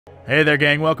Hey there,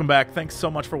 gang. Welcome back. Thanks so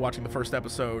much for watching the first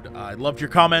episode. I loved your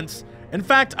comments. In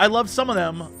fact, I loved some of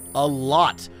them a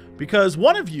lot because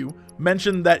one of you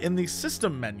mentioned that in the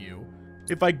system menu,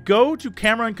 if I go to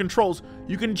camera and controls,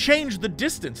 you can change the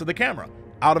distance of the camera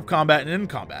out of combat and in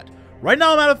combat. Right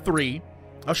now I'm at 3.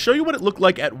 I'll show you what it looked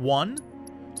like at 1. So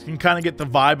you can kind of get the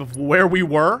vibe of where we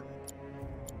were.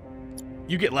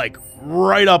 You get like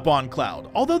right up on cloud.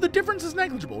 Although the difference is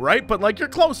negligible, right? But like you're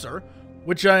closer.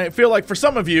 Which I feel like for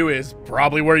some of you is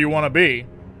probably where you want to be.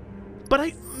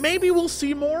 But maybe we'll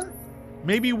see more.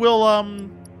 Maybe we'll, I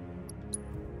don't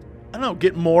know,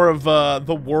 get more of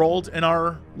the world in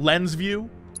our lens view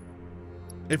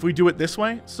if we do it this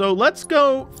way. So let's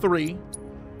go 3.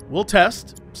 We'll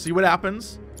test, see what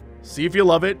happens, see if you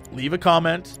love it, leave a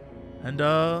comment, and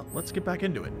let's get back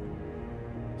into it.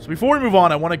 So before we move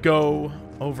on, I want to go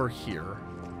over here.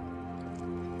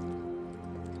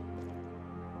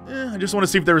 I just want to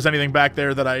see if there was anything back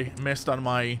there that I missed on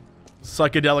my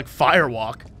psychedelic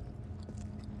firewalk.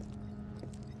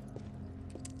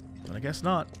 But I guess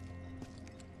not.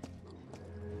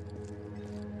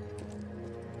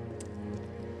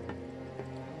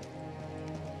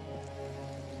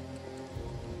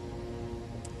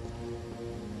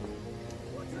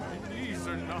 My knees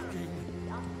are knocking.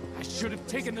 I should have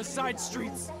taken the side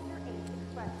streets.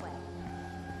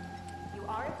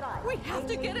 We have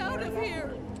to get out of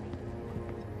here!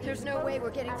 There's no way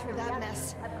we're getting through that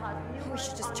mess. We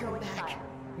should just turn back.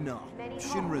 No,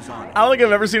 Shinra's on it. I don't think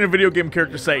I've ever seen a video game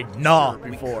character say "nah"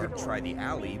 We before. could try the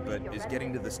alley, but is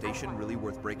getting to the station really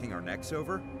worth breaking our necks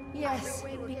over? Yes,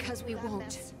 because we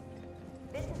won't.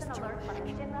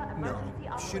 No,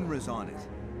 Shinra's on it.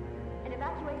 An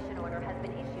evacuation order has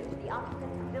been issued to the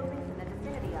occupants of buildings in the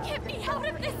vicinity of... Get me out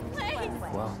of this place!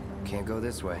 Well, can't go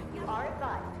this way. You are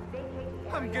advised to vacate the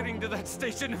I'm getting to that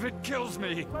station if it kills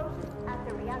me. at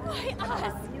the reactor. Why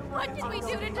us? What did we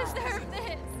do to deserve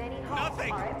this?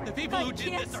 Nothing. The people who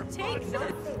did this are Take bugs.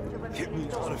 this! Get me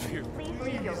out of here. Please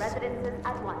leave your residences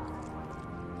at once.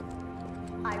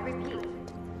 I repeat.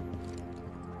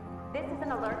 This is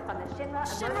an alert from the Shinra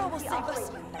Shinra will Emergency save us!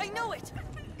 Operations I Center. know it!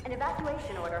 An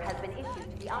evacuation order has been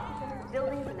issued to the occupants of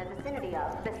buildings in the vicinity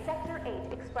of the Sector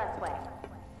 8 Expressway.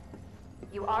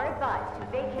 You are advised to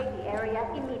vacate the area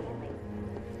immediately.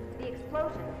 The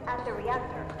explosions at the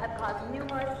reactor have caused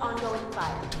numerous ongoing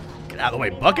fires. Get out of the way,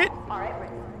 bucket! Are at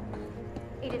risk.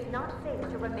 It is not safe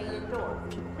to remain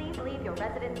indoors. Please leave your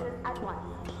residences at once.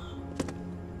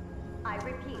 I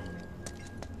repeat.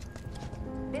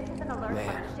 This is an alert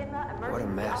Man, from the Shinra what a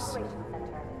Emergency mess. Operations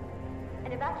Center.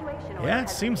 An evacuation order Yeah, it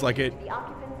has seems been like issued it. to the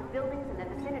occupants of buildings in the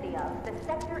vicinity of the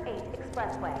Sector 8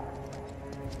 Expressway.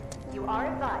 You are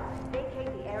advised to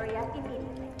vacate the area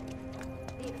immediately.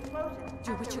 The explosions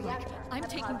Do at what the you like. reactor I'm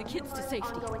have taking caused the kids to numerous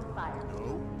safety. ongoing fires. No,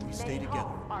 we stay Many together.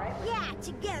 homes are at risk. Yeah,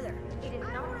 together. It is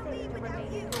not safe to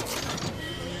remain indoors. Please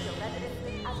leave your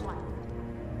residences at once.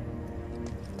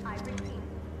 I repeat.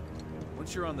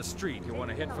 Once you're on the street, you want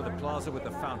to head for the plaza with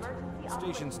the fountain. The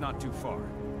station's not too far.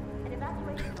 An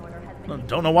evacuation order has been Well,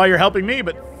 don't know why you're helping me,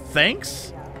 but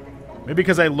thanks. Maybe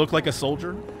because I look like a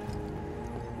soldier.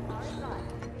 Uh-oh.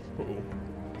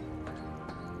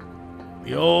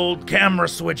 The old camera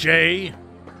switch, eh?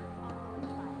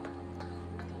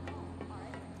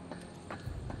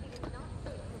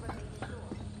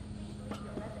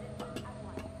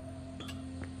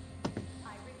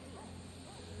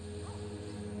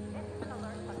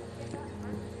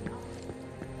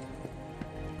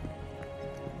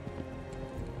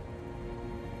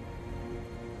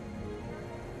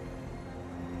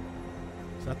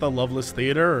 Is that the Loveless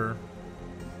Theater, or?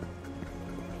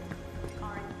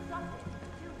 are instructed to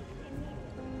leave immediately.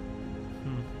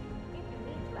 If you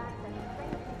need to access the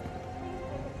train, please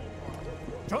take a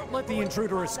detour. Don't let the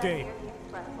intruder escape. Near the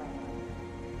expressway.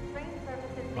 Train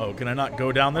services may Oh, can I not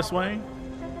go down this way? should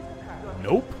this occur.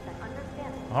 Nope. An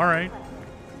understanding. All right.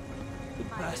 The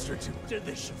bastards who did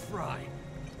this should fry.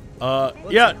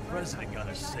 Yeah, The president got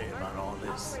to say about all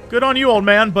this. good on you, old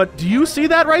man, but do you see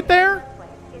that right there? Is still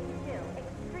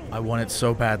extremely I want it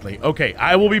so badly. Okay,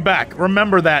 I will be back.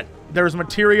 Remember that. There's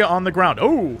materia on the ground.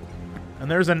 Oh, and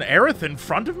there's an Aerith in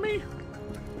front of me?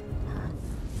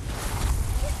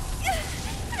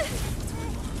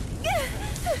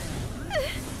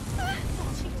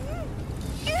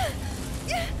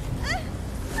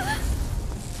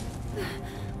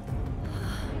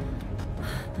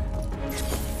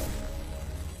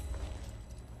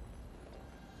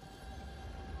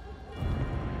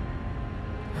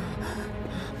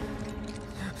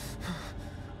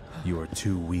 You are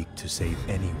too weak to save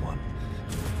anyone.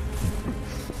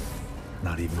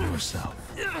 Not even yourself.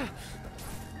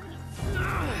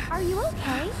 Are you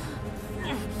okay?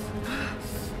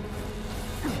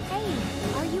 Hey,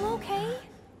 are you okay?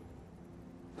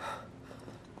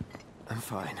 I'm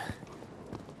fine.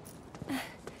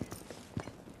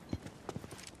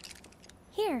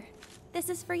 Here, this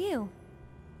is for you.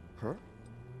 Huh?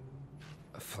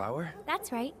 A flower?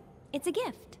 That's right. It's a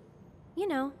gift. You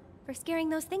know, for scaring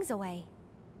those things away.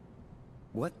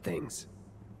 What things?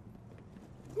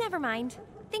 Never mind.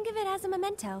 Think of it as a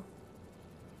memento.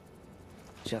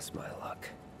 Just my luck.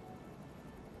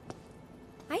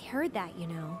 I heard that, you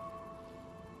know.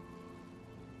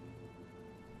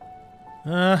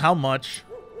 How much?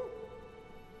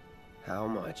 How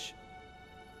much?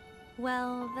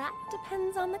 Well, that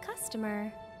depends on the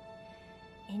customer.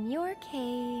 In your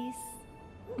case,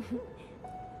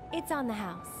 it's on the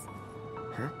house.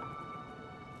 Huh?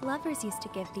 Lovers used to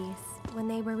give these when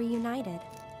they were reunited.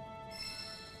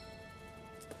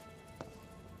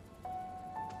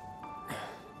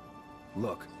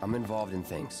 Look, I'm involved in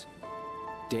things.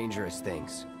 Dangerous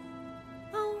things.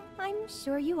 Oh, I'm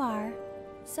sure you are.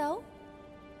 So?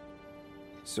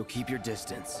 So keep your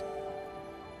distance.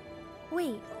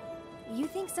 Wait, you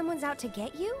think someone's out to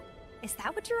get you? Is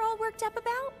that what you're all worked up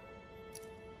about?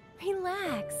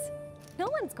 Relax. No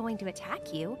one's going to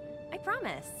attack you. I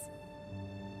promise.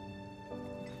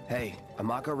 Hey, a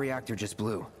mako reactor just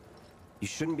blew. You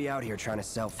shouldn't be out here trying to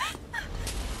sell.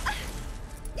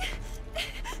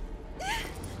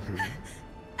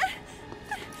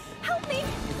 Help me!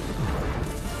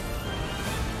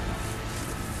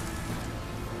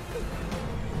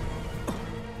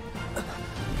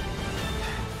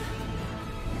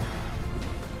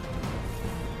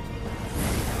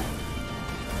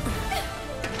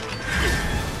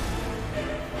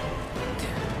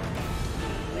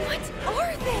 What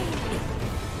are they?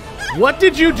 What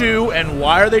did you do, and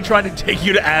why are they trying to take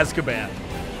you to Azkaban?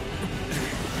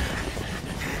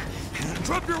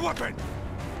 Drop your weapon!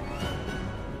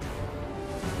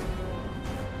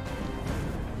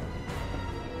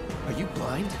 Are you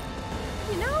blind?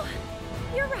 You know,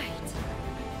 you're right.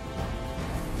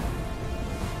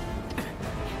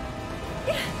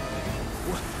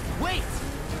 Wait!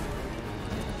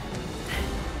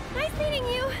 Nice meeting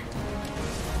you.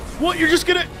 What? You're just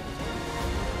gonna...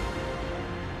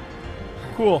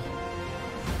 Cool.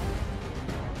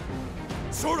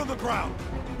 Sword on the ground!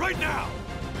 Right now!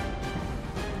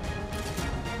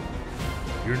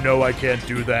 You know I can't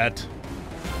do that.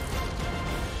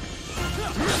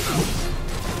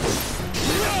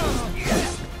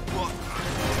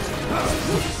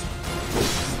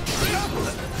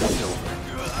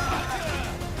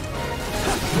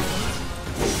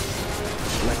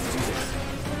 Let's do this.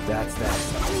 That's that.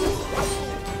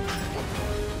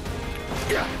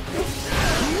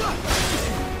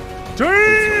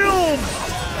 Damn!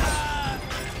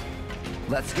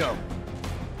 Let's go.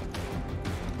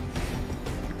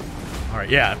 All right,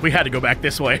 yeah, we had to go back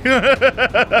this way.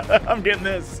 I'm getting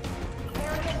this.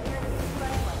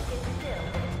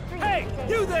 Hey,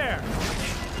 you there!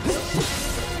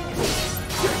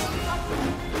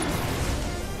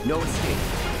 No escape.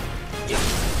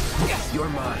 You're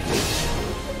mine.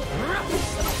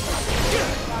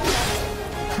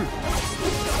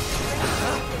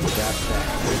 That's that.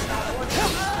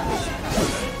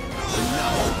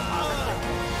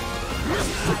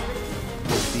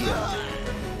 See ya.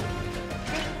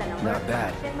 Not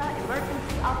bad.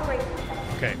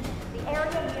 Okay.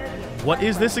 What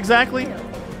is this exactly?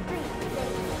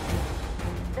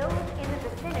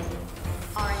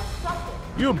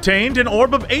 You obtained an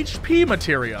orb of HP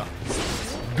materia.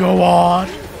 Go on.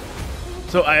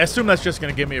 So I assume that's just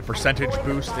going to give me a percentage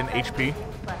boost in HP.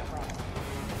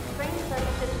 Train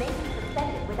services may be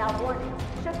suspended without warning.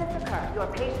 Should this occur, your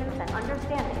patience and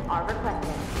understanding are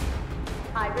requested.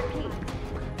 I repeat.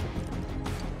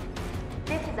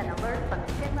 This is an alert from the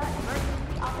Shinra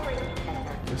Emergency Operations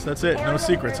Center. Guess that's it. No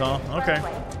secrets, huh? Okay.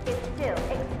 It's still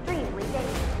extremely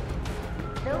dangerous.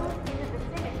 Those in the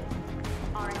vicinity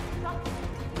are instructed.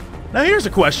 Now here's a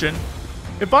question.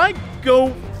 If I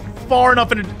go far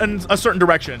enough in a certain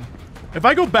direction, if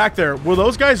I go back there, will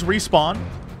those guys respawn?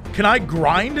 Can I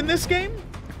grind in this game?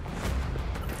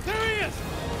 There he is!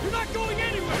 You're not going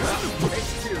anywhere!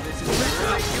 H2, this is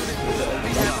Strife Unit.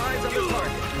 We have eyes on the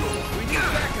target. We need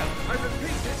backup. I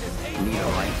repeat, this is H2. Need a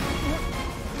light.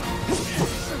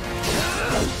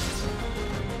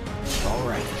 All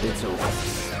right, it's over.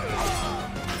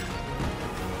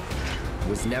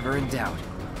 Was never in doubt.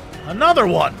 Another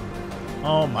one.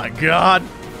 Oh my god.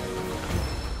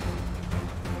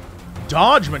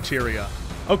 Dodge materia.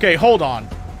 Okay, hold on.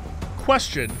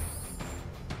 Question.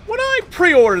 When I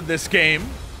pre-ordered this game,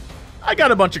 I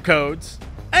got a bunch of codes.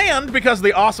 And because of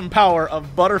the awesome power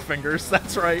of Butterfingers.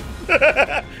 That's right.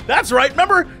 That's right.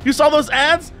 Remember, you saw those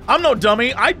ads? I'm no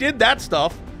dummy. I did that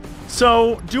stuff.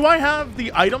 So, do I have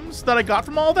the items that I got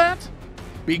from all that?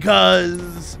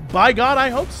 Because, by God, I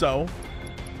hope so.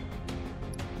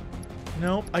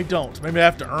 Nope, I don't. Maybe I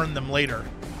have to earn them later.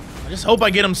 I just hope I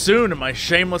get them soon and my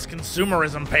shameless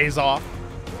consumerism pays off.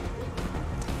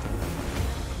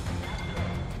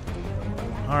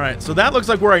 Alright, so that looks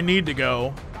like where I need to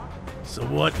go. So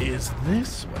what is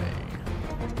this way?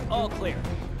 All clear.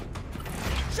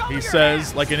 He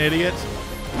says, like an idiot.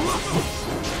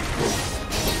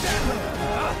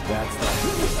 That's the...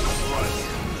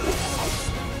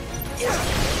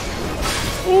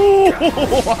 Ooh!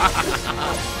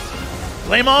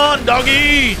 Flame on,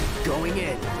 doggy! Going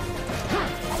in.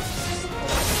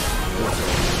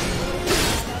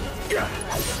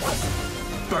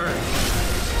 Burn.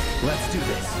 Let's do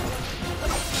this.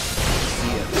 See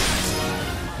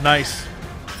ya. Nice.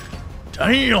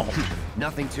 Damn!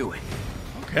 Nothing to it.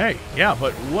 Okay, yeah,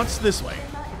 but what's this way?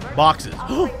 Boxes.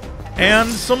 And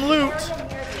some loot.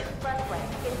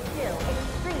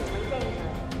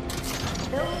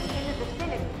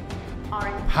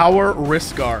 Power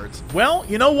wrist guards. Well,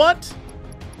 you know what?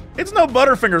 It's no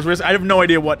Butterfinger's wrist. I have no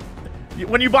idea what...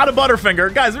 When you bought a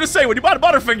Butterfinger... Guys, I'm just saying, when you bought a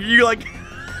Butterfinger, you're like...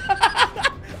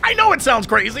 I know it sounds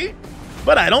crazy,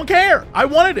 but I don't care. I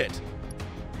wanted it.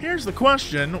 Here's the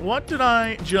question. What did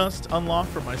I just unlock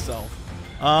for myself?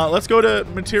 Let's go to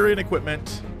Materia and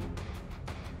Equipment.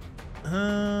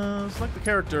 Select the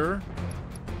character.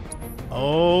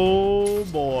 Oh,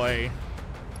 boy.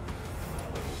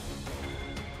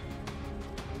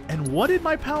 And what did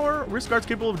my power? Wrist guard's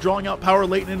capable of drawing out power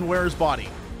latent in wearer's body.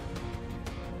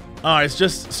 Oh, it's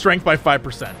just strength by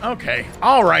 5%. Okay.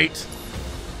 All right.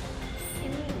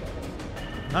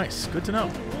 Nice. Good to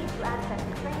know.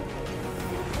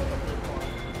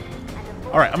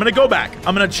 All right. I'm going to go back.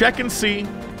 I'm going to check and see.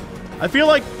 I feel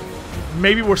like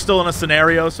maybe we're still in a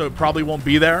scenario, so it probably won't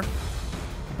be there.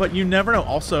 But you never know.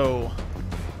 Also,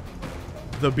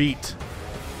 the beat.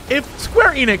 If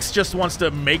Square Enix just wants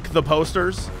to make the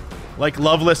posters, like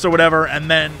Loveless or whatever, and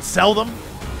then sell them,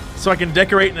 so I can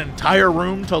decorate an entire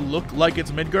room to look like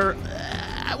it's Midgar,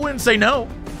 I wouldn't say no.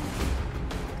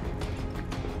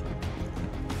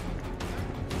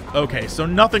 Okay, so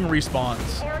nothing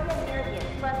respawns.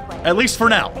 At least for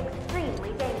now.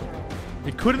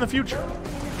 It could in the future.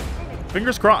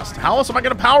 Fingers crossed. How else am I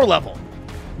going to power level?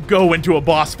 Go into a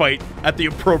boss fight at the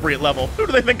appropriate level. Who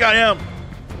do they think I am?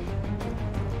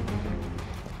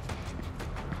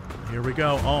 Here we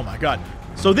go. Oh my god.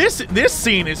 So this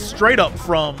scene is straight up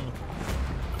from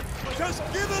Just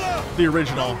give it up. the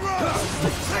original.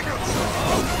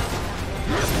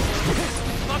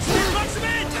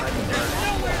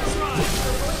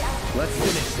 Let's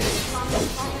finish this.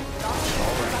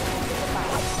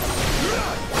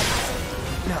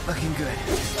 Not looking good.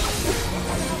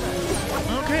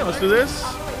 Okay, let's do this.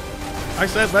 I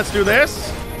said let's do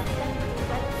this.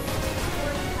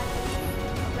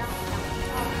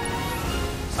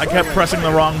 I kept pressing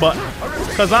the wrong button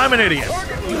because I'm an idiot.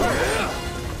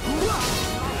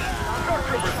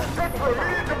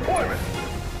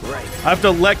 I have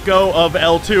to let go of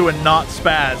L2 and not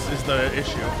spaz is the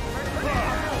issue.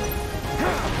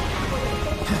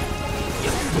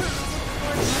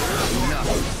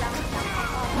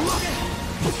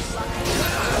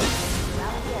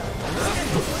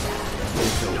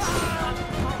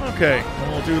 Okay,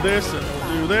 and we'll do this, and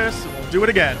we'll do this, and we'll do it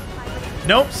again.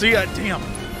 Nope, see, damn.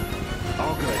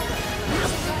 All good.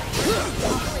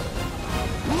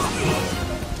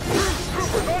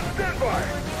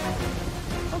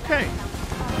 Okay.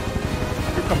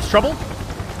 Here comes trouble.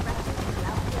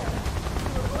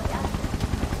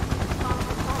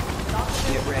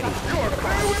 Get ready.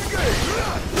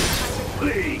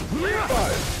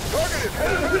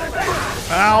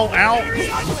 Ow, ow.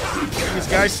 These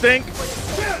guys stink.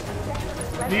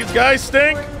 These guys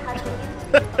stink.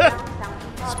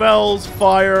 Spells,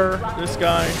 fire, this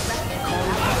guy.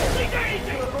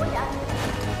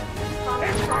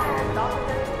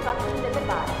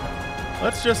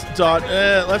 Let's just dodge.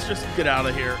 Let's just get out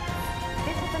of here.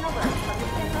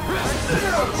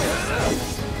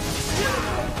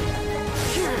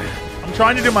 I'm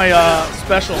trying to do my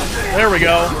special. There we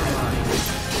go.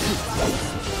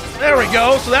 There we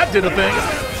go. So that did a thing.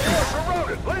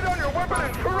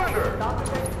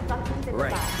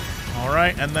 Right. All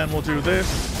right, and then we'll do this.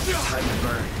 Time to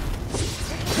burn.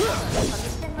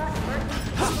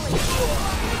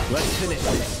 Let's finish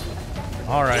this.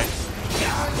 All right.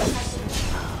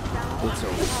 It's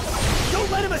over. Don't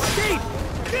let him escape!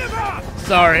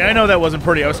 Sorry, I know that wasn't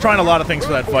pretty. I was trying a lot of things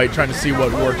for that fight, trying to see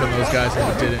what worked on those guys and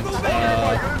what didn't.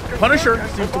 Punisher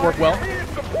seems to work well.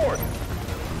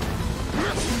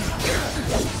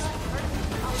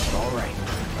 Alright,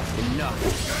 enough.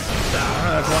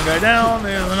 That's one guy down.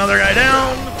 There's another guy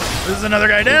down. This is another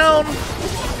guy down.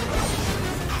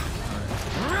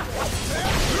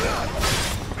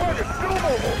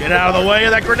 Get out of the way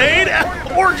of that grenade,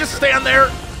 or just stand there.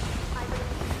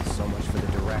 So much for the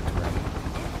direct route.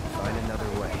 Find another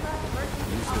way.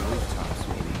 Use the rooftops,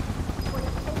 maybe.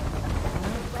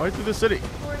 Fight through the city.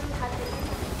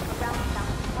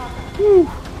 Whew.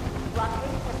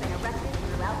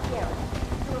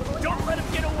 Don't let him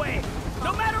get away,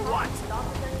 no matter what.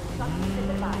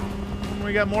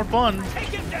 We got more fun. Take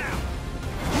him down.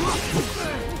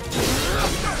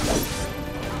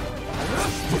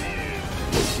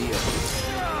 See ya.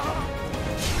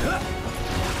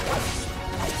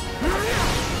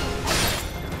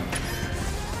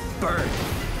 Burn.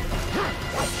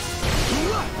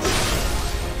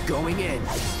 Going in.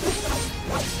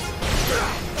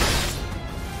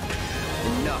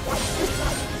 Enough.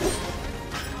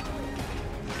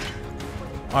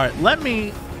 All right, let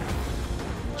me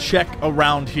check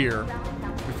around here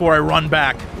before I run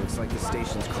back. Looks like the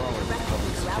station's crawling with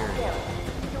public security.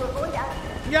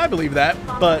 Yeah, I believe that,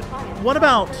 but what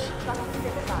about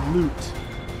loot?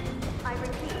 I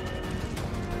repeat.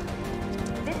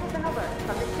 This is an alert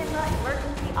from the Shinra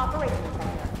Emergency Operations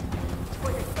Center.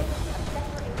 For the safety of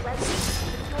Sector 8 residents,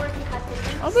 security has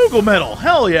been... A Moogle medal,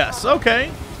 hell yes,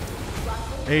 okay.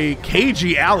 A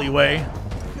cagey alleyway.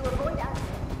 To avoid accidents,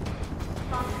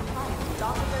 prompt compliance with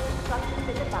officer instructions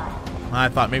is advised. I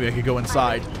thought maybe I could go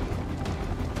inside.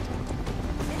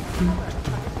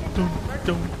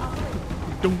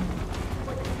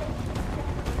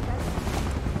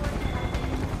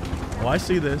 Oh, I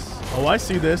see this. Oh, I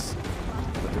see this.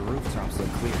 But the rooftops look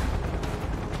clear.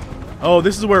 Oh,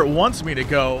 this is where it wants me to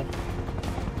go.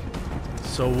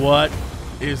 So what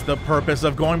is the purpose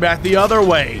of going back the other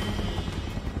way?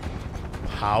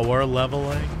 Power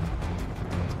leveling?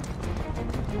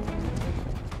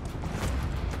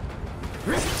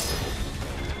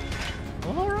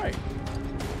 Well, all right.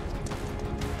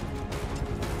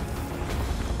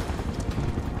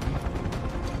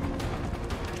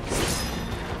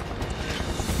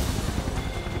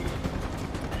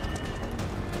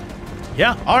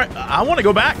 Yeah, all right. I want to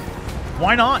go back.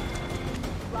 Why not?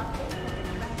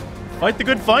 Fight the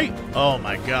good fight. Oh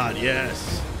my God,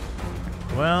 yes.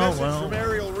 Well, Message well. from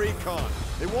aerial recon.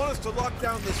 They want us to lock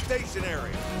down the station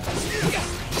area. Here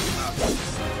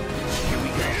we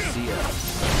go. See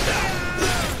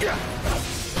ya.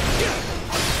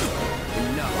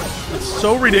 Enough. It's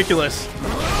so ridiculous.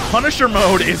 Punisher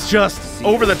mode is just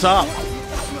over the top.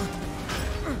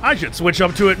 I should switch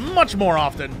up to it much more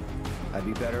often. I'd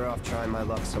be better off trying my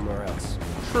luck somewhere else.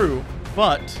 True,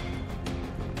 but...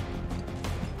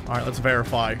 Alright, let's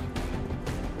verify.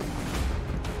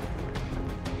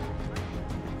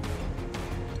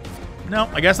 No,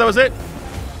 I guess that was it.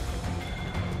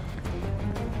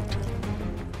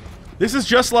 This is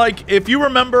just like, if you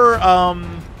remember,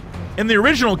 in the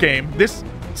original game, this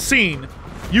scene,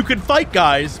 you could fight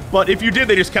guys, but if you did,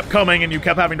 they just kept coming and you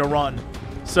kept having to run.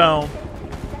 So...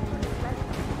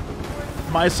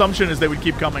 my assumption is they would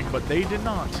keep coming, but they did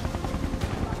not.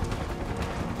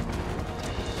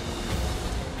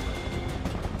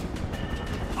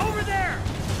 Over there!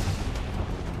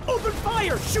 Open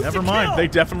fire! Shoot Never to mind, kill! they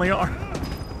definitely are.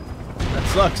 That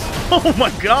sucks. Oh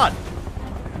my God.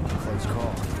 Close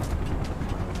call.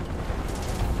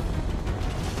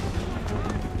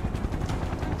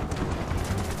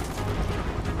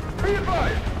 Be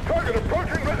advised! Target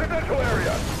approaching residential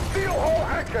area! Steel Hall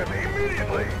active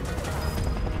immediately!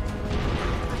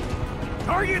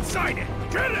 Target sighted!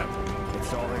 Get him!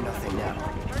 It's all or nothing now.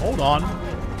 Hold on.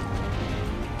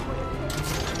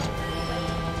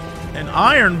 An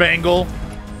iron bangle.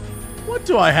 What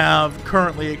do I have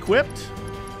currently equipped?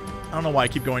 I don't know why I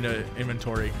keep going to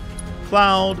inventory.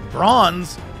 Cloud,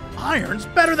 bronze. Iron's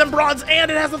better than bronze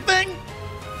and it has a thing?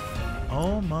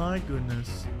 Oh my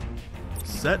goodness.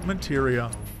 Set materia.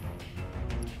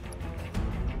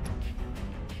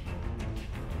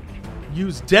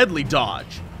 Use deadly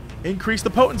dodge. Increase the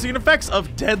potency and effects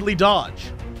of deadly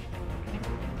dodge.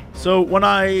 So when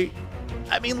I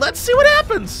mean, let's see what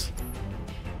happens.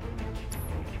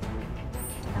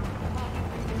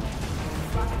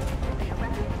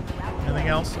 Anything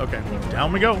else? Okay,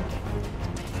 down we go.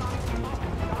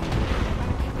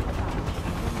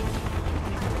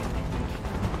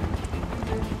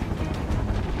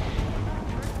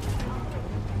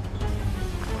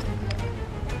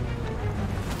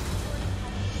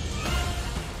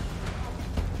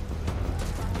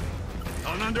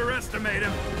 underestimate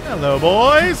him. Hello,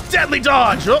 boys. Deadly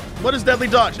dodge. Oh, what is deadly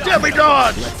dodge? Deadly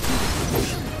dodge. It's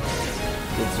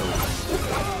over.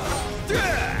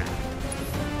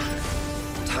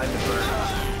 Time to burn.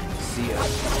 See ya.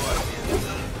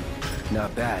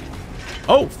 Not bad.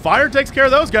 Oh, fire takes care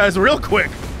of those guys real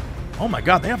quick. Oh my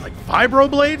god, they have like vibro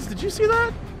blades. Did you see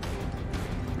that?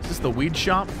 Is this the weed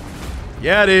shop?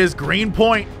 Yeah, it is. Green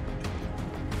point.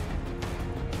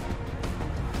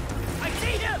 I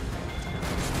see him.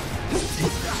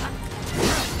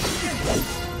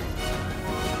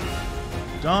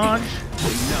 Dodge.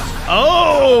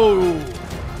 Oh!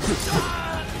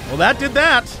 Well, that did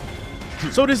that.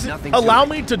 So does it allow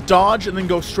me to dodge and then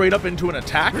go straight up into an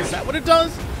attack? Is that what it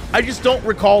does? I just don't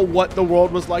recall what the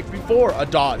world was like before a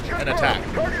dodge and attack.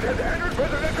 Target has entered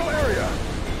residential area.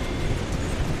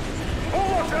 Full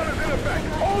lockdown is in effect.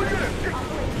 All units.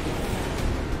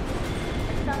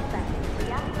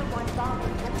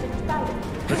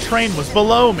 The train was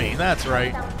below me. That's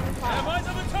right. Have eyes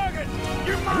on the target.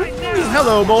 You're mine now.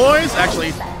 Hello, boys.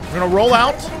 Actually, I'm gonna roll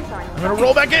out. I'm gonna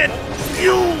roll back in.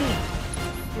 You.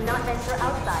 Do not venture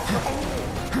outside for any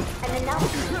reason. An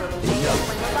announcement will be made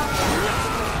when the lockdown.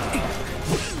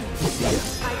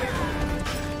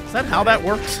 Is that how that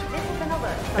works?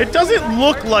 It doesn't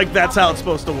look like that's how it's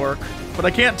supposed to work, but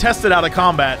I can't test it out of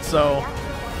combat, so.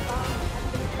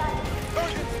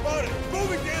 Target spotted.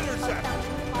 Moving to intercept.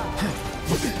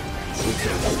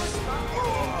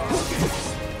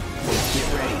 Get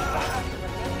ready.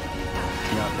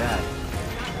 Not bad.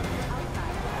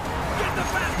 Get the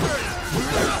bastard.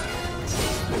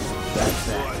 That's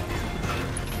that.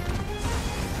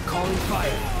 Calling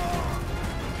fire.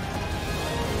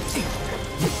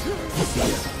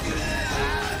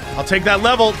 I'll take that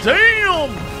level.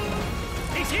 Damn!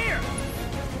 He's here.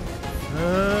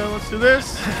 Let's do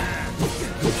this.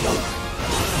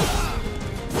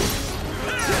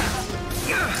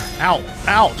 Ow.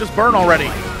 Ow. Just burn already.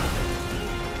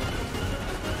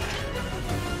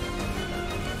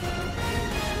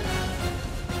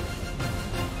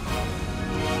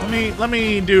 Let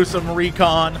me do some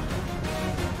recon.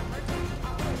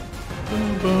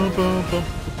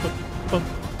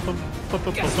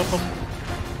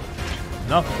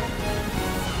 Nothing.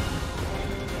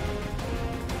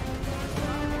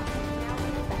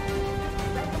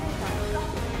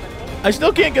 I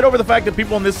still can't get over the fact that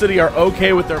people in this city are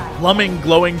okay with their plumbing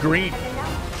glowing green.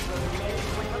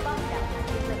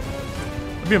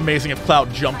 It'd be amazing if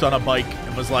Cloud jumped on a bike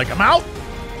and was like, I'm out!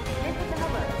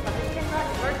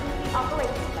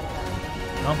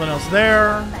 Nothing else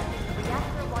there.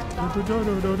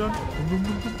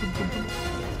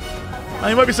 Now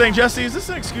you might be saying, Jesse, is this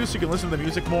an excuse you can listen to the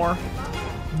music more?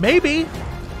 Maybe.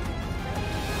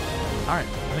 Alright,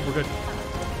 I think we're good.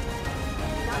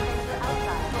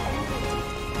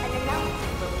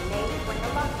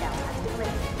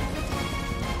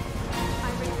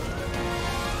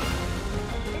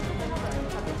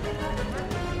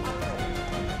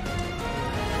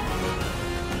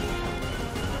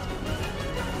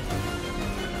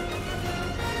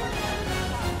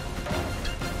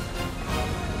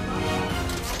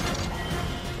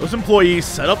 Those employees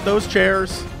set up those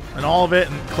chairs and all of it,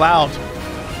 and Cloud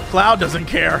doesn't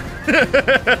care.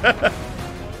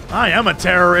 I am a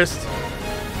terrorist.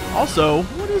 Also,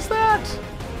 what is that?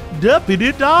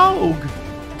 Deputy Dog.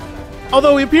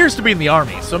 Although he appears to be in the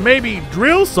army, so maybe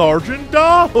Drill Sergeant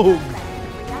Dog.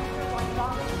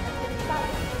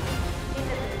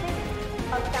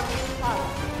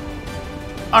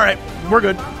 All right, we're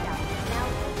good.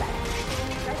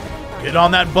 Get on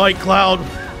that bike, Cloud.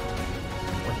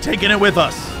 Taking it with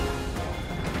us.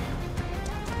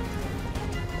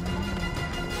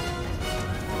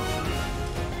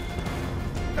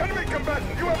 Enemy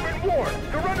combatants, you have been warned.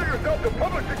 Surrender yourself to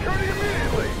public security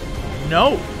immediately.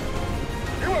 No.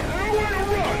 You have nowhere to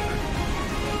run.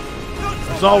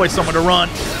 There's always someone to run.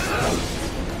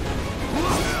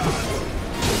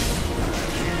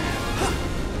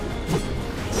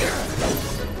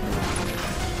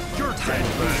 You're dead,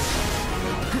 man.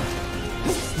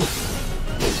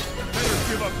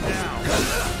 Give up now.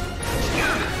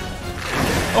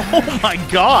 Oh my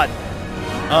god.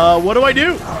 What do I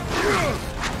do?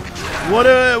 What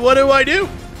do I do?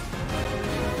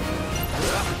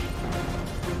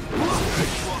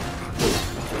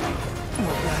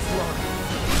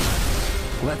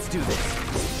 Let's do this.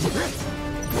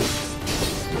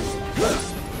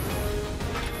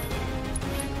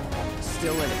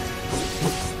 Still in it.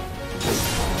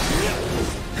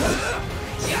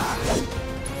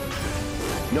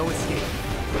 No escape.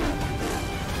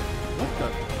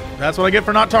 That's what I get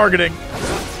for not targeting.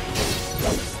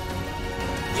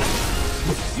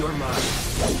 You're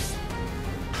mine.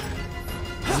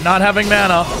 not having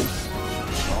mana.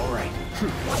 All right.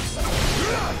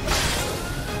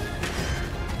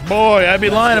 Boy, I'd be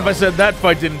lying if I said that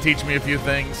fight didn't teach me a few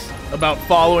things about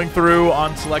following through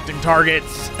on selecting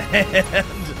targets and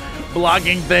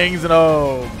blocking things, and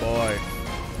oh boy.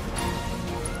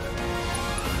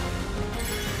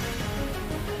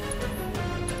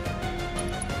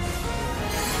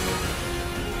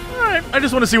 Alright, I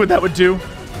just want to see what that would do.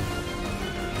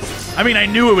 I mean, I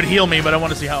knew it would heal me, but I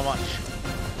want to see how much.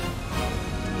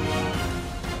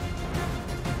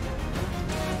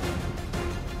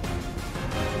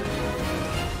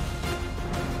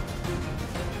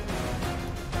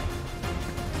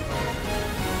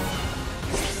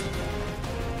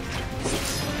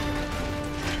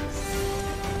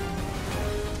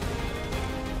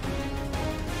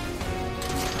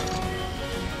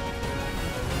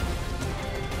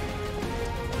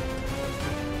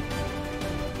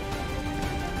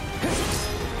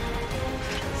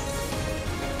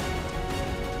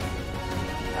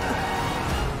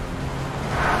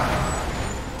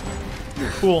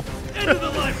 Cool. End of the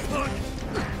life puck!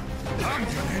 I'm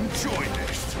gonna enjoy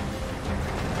this.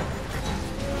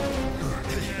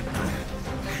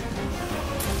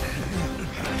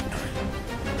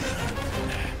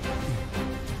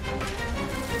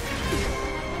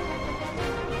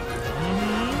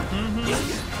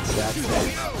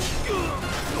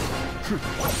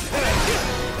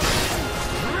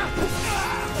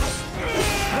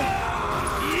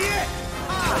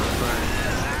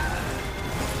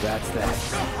 That's that.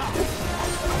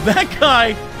 That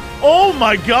guy, oh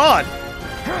my god.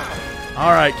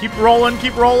 All right, keep rolling,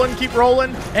 keep rolling, keep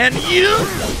rolling. And you.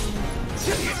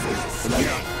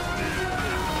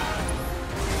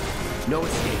 No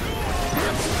escape.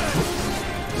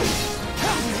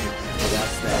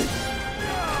 That's that.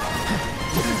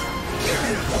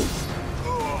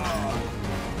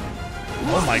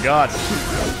 Oh my god.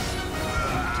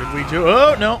 Did we do?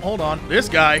 Oh no, hold on. This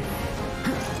guy.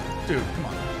 Dude, come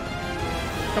on.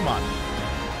 Come on.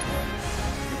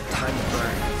 Time to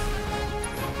burn.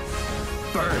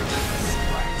 Burn.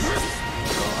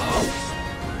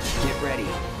 Get ready.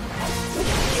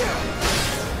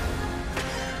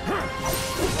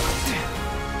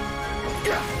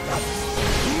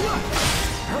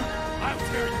 I'll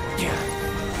tear you.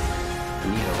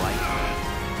 Need a light.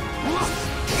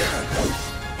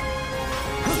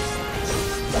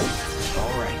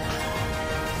 All right.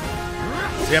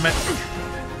 Damn it.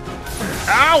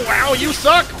 Ow, ow, you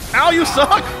suck. Ow, you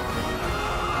suck.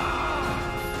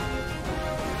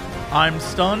 I'm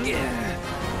stunned.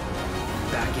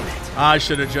 Back in it. I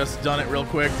should have just done it real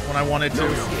quick when I wanted to.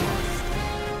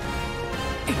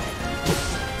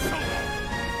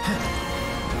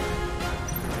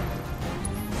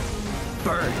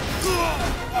 Burn.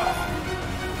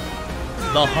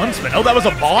 The Huntsman. Oh, that was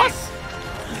a boss?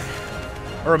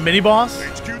 Or a mini boss?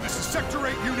 HQ, this is Sector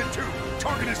 8, Unit 2.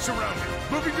 Target is surrounded.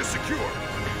 Moving to secure.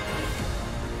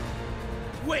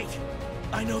 Wait!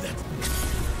 I know that.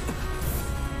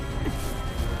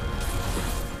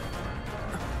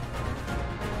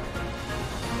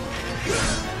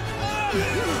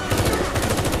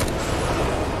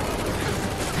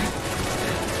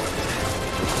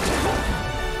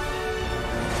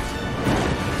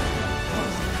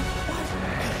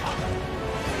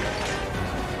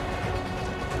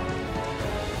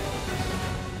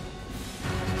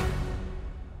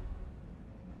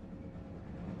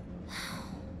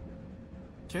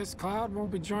 Guess Cloud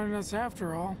won't be joining us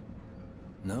after all.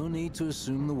 No need to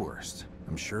assume the worst.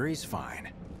 I'm sure he's fine.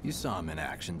 You saw him in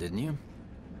action, didn't you?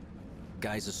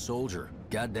 Guy's a soldier.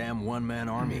 Goddamn one-man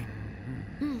army.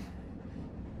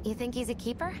 You think he's a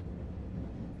keeper?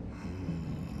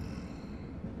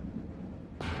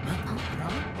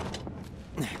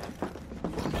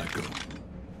 Mako.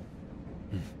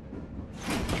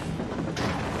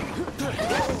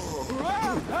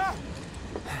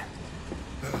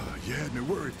 You had me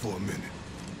worried for a minute.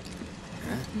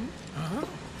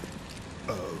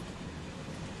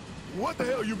 What the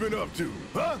hell you been up to,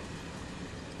 huh?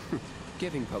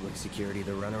 Giving public security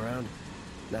the runaround.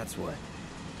 That's what.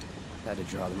 Had to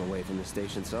draw them away from the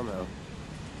station somehow.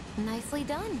 Nicely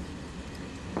done.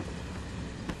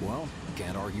 Well,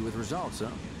 can't argue with results, huh?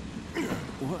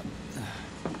 What?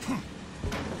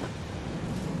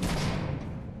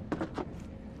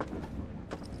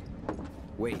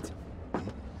 Wait.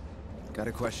 Got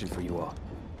a question for you all.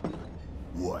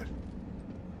 What?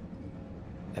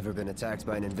 Ever been attacked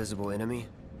by an invisible enemy?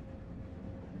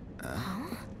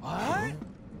 What?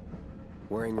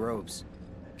 Wearing robes.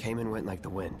 Came and went like the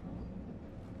wind.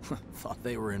 Thought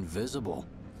they were invisible.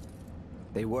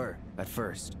 They were, at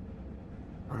first.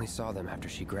 Only saw them after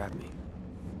she grabbed me.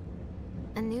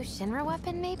 A new Shinra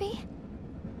weapon, maybe?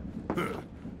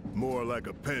 More like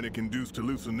a panic-induced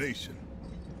hallucination.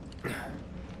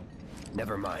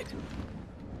 Never mind.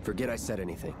 Forget I said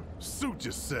anything. Suit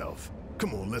yourself.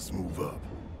 Come on, let's move up.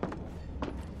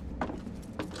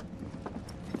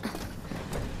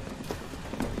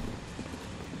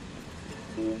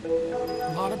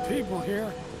 A lot of people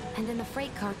here. And in the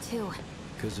freight car, too.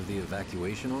 Because of the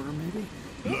evacuation order, maybe?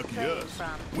 Lucky us.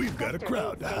 We've got a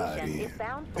crowd to hide in.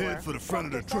 Head for the front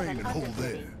of the train and hold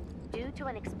there. Due to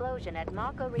an explosion at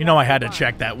Mako You know I had to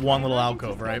check that one little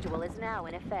alcove, right? schedule is now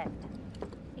in effect.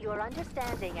 Your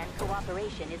understanding and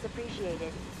cooperation is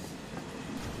appreciated.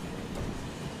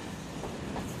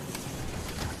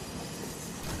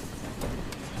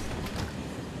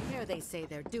 Here they say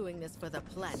they're doing this for the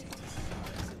planet.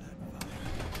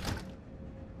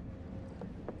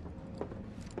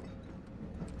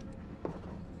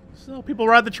 So people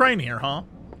ride the train here, huh?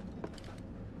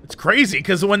 It's crazy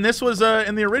because when this was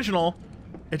in the original,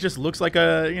 it just looks like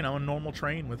a a normal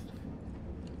train with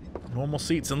normal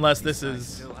seats, unless this is.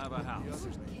 Still have a house.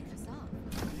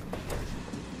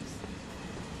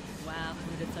 Wow,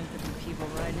 who'd have thunk there'd be people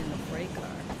riding in the freight car?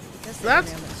 Guess they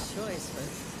That's- didn't have much choice,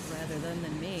 but rather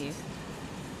than me.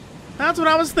 That's what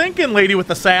I was thinking, lady with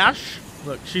the sash.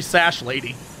 Look, she's Sash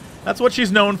Lady. That's what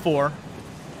she's known for.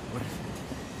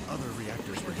 Other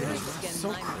reactors were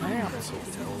So cramped.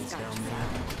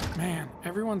 Man,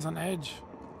 everyone's on edge.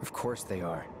 Of course they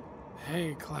are.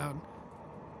 Hey, Cloud.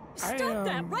 Stop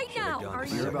that right now! Are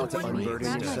You're about to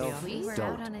unburden yourself. We were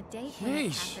Don't. out on a date when it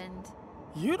Yeesh. happened.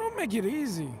 You don't make it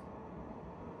easy.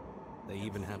 They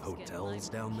even have hotels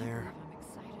down there.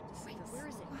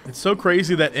 It's so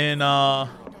crazy that in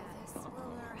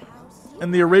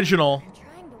the original,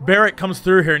 Barrett comes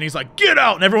through here and he's like, "Get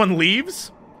out!" and everyone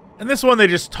leaves. And this one, they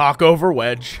just talk over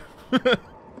Wedge.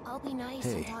 I'll be nice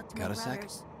Hey, and talk to got my a sec?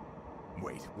 brothers.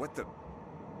 Wait, what the?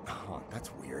 Oh,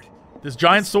 that's weird. This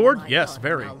giant sword? My Yes, daughter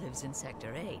very. now lives in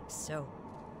Sector 8, so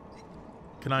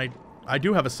Can I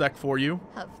do have a sec for you.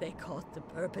 have they caught the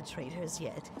perpetrators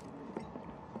yet?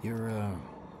 You're,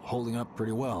 holding up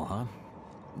pretty well, huh?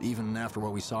 Even after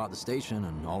what we saw at the station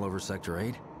and all over Sector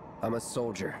 8? I'm a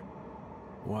soldier.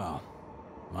 Wow.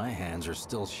 My hands are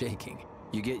still shaking.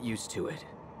 You get used to it.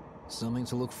 Something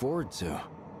to look forward to.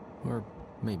 Or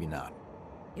maybe not.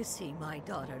 You see, my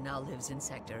daughter now lives in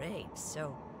Sector 8,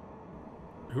 so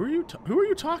Who are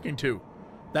you talking to?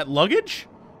 That luggage?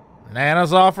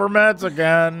 Nana's off her meds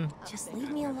again. Just leave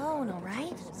me alone, all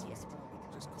right?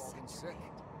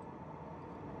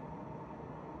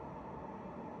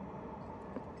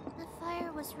 The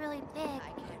fire was really big.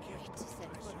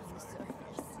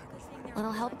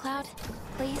 Little help, Cloud?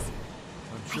 Please?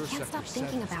 I can't stop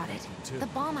thinking about it. The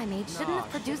bomb I made shouldn't have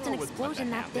produced an explosion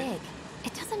that big.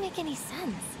 It doesn't make any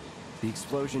sense. The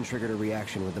explosion triggered a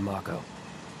reaction with the Mako.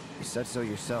 You said so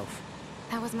yourself.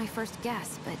 That was my first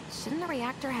guess, but shouldn't a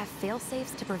reactor have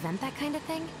fail-safes to prevent that kind of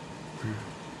thing?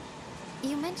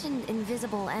 You mentioned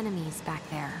invisible enemies back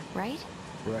there, right?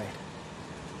 Right.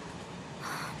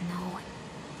 No.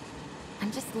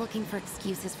 I'm just looking for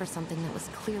excuses for something that was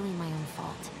clearly my own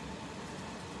fault.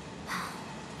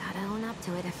 Gotta own up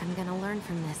to it if I'm gonna learn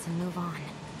from this and move on.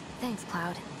 Thanks,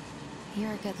 Cloud.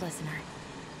 You're a good listener.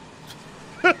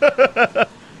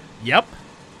 Yep.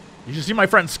 You should see my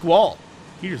friend Squall.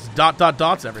 He just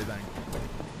dots everything.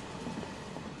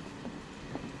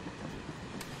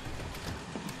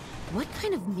 What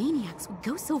kind of maniacs would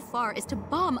go so far as to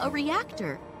bomb a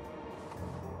reactor?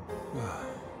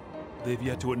 They've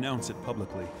yet to announce it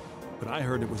publicly, but I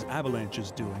heard it was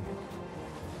Avalanche's doing.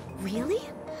 Really?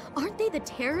 Aren't they the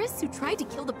terrorists who tried to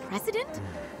kill the president?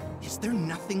 Is there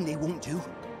nothing they won't do?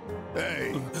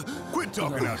 Hey, quit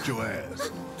talking out your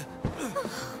ass.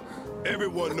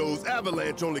 Everyone knows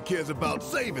Avalanche only cares about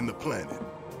saving the planet.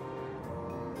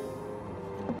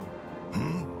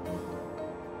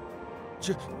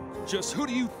 Just who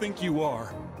do you think you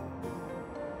are?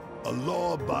 A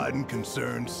law-abiding,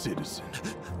 concerned citizen.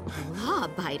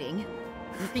 Law-abiding?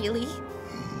 Really?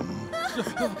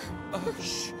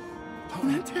 Shh.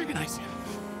 Don't antagonize him.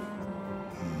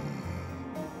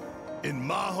 In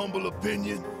my humble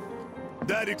opinion,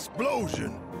 that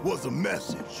explosion was a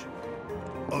message.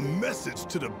 A message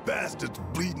to the bastards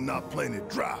bleeding our planet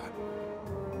dry.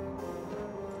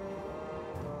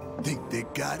 Think they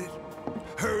got it?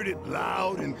 Heard it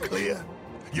loud and clear?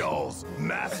 Y'all's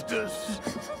masters?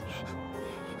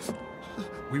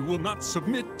 We will not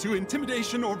submit to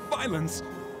intimidation or violence,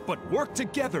 but work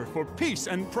together for peace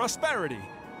and prosperity.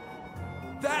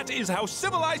 That is how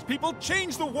civilized people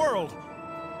change the world.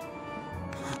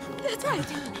 That's right.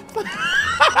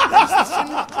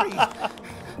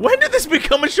 When did this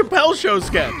become a Chappelle Show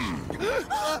sketch?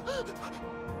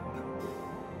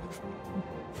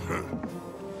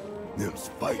 Them's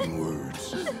fighting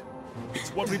words.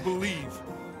 It's what we believe.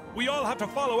 We all have to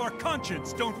follow our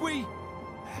conscience, don't we?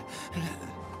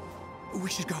 We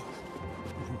should go.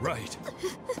 Right.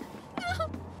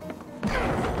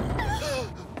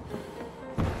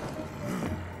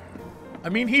 I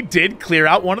mean, he did clear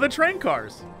out one of the train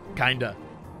cars. Kinda.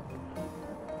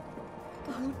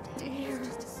 Oh dear.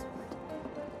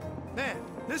 Man,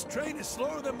 this train is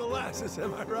slower than molasses,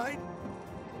 am I right?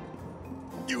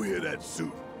 You hear that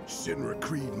suit? Shinra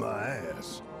Creed my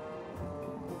ass.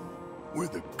 We're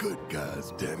the good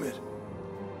guys, damn it.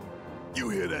 You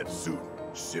hear that suit?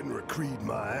 Shinra Creed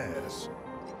my ass.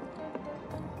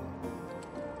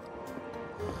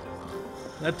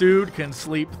 That dude can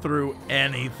sleep through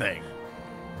anything.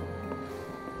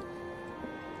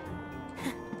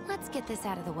 Let's get this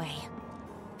out of the way.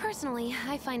 Personally,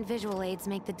 I find visual aids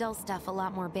make the dull stuff a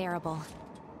lot more bearable.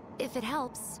 If it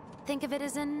helps, think of it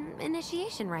as an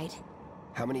initiation rite.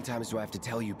 How many times do I have to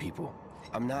tell you people?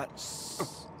 I'm not...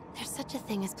 There's such a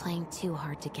thing as playing too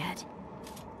hard to get.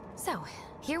 So,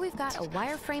 here we've got a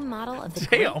wireframe model of the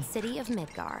great city of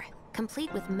Midgar,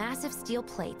 complete with massive steel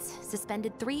plates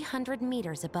suspended 300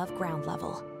 meters above ground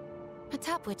level,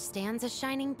 atop which stands a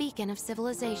shining beacon of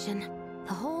civilization.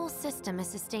 The whole system is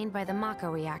sustained by the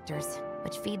mako reactors,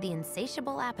 which feed the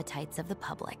insatiable appetites of the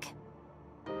public.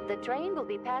 The train will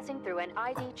be passing through an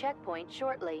ID checkpoint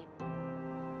shortly.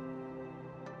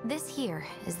 This here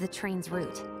is the train's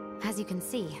route. As you can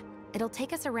see, it'll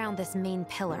take us around this main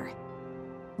pillar.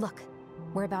 Look,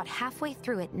 we're about halfway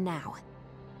through it now.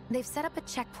 They've set up a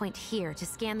checkpoint here to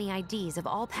scan the IDs of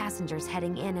all passengers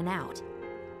heading in and out.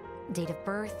 Date of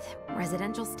birth,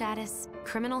 residential status,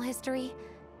 criminal history,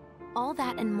 all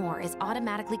that and more is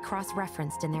automatically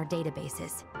cross-referenced in their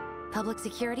databases. Public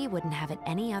security wouldn't have it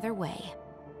any other way.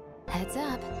 Heads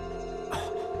up.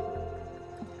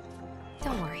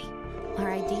 Don't worry,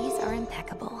 our IDs are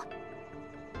impeccable.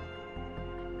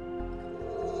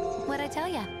 What'd I tell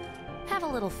ya? Have a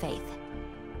little faith.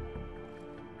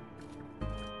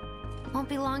 Won't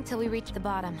be long till we reach the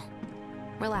bottom.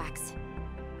 Relax.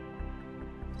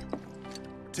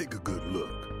 Take a good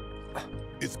look.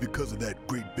 It's because of that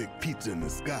great big pizza in the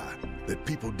sky that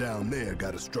people down there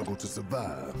gotta struggle to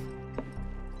survive.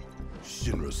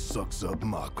 Shinra sucks up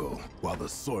mako while the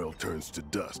soil turns to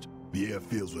dust, the air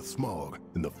fills with smog,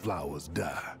 and the flowers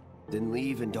die. Then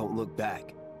leave and don't look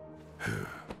back.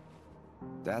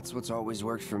 That's what's always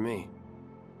worked for me.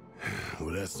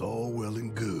 Well, that's all well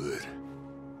and good.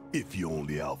 If you're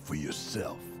only out for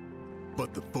yourself.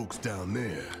 But the folks down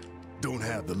there don't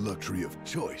have the luxury of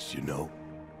choice, you know?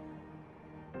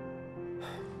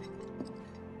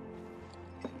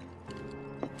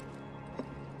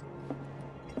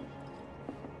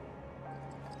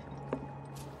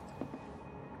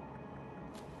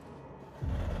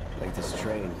 Like this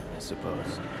train, I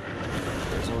suppose.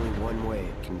 There's only one way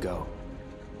it can go.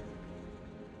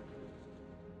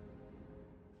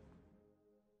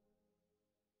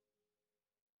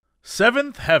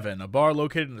 Seventh Heaven, a bar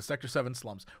located in the Sector 7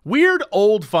 slums. Weird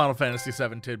old Final Fantasy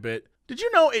VII tidbit. Did you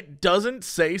know it doesn't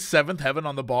say Seventh Heaven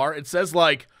on the bar? It says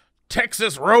like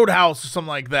Texas Roadhouse or something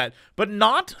like that, but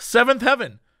not Seventh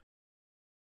Heaven.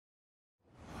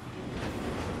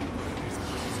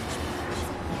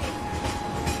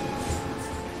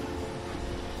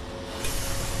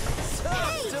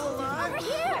 Hey, still alive? Over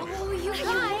here! Oh, you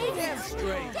guys! Damn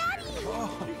straight. Daddy!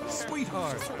 Oh,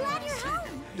 sweetheart. I'm glad you're home.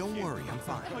 Don't worry, I'm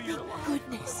fine.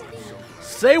 Goodness.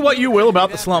 Say what you will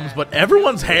about the slums, but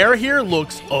everyone's hair here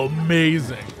looks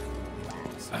amazing.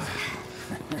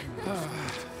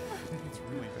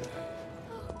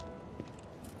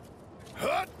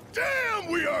 Hot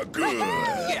damn, we are good!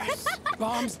 Yes!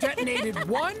 Bombs detonated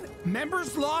 1,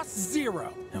 members lost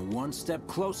 0. And one step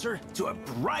closer to a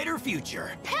brighter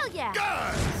future. Hell yeah!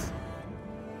 Guys!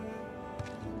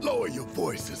 Lower your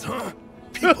voices, huh?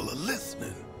 People are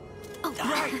listening. Oh,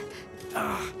 right.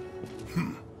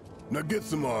 Now get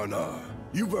some R&R.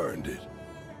 You've earned it.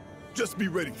 Just be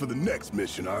ready for the next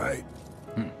mission, all right?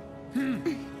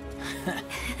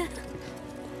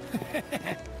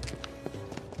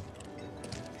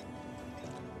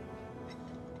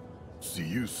 See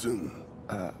you soon.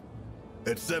 At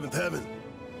Seventh Heaven.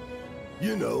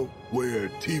 You know, where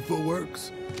Tifa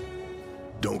works.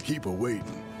 Don't keep her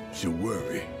waiting. She'll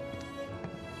worry.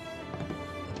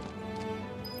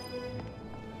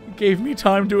 He gave me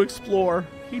time to explore.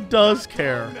 He does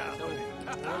care. And the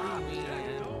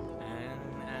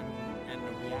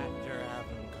reactor have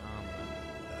in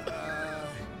common.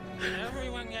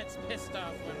 Everyone gets pissed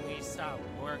off when we stop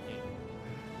working.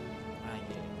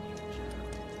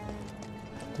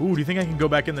 Ooh, do you think I can go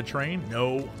back in the train?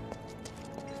 No.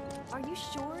 Are you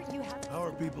sure you have... How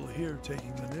are people here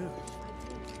taking the news?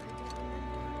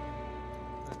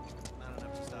 Not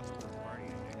enough to stop them from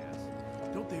partying, I guess.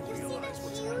 Don't they realize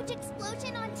what's Huge happening?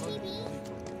 explosion on TV.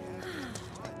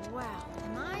 Wow,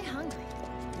 am I hungry?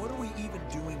 What are we even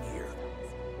doing here?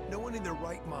 No one in their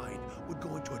right mind would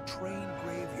go into a train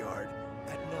graveyard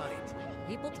at night.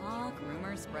 People talk,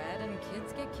 rumors spread, and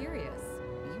kids get curious.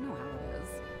 You know how it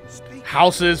is.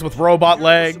 Houses with robot There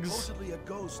was legs. supposedly a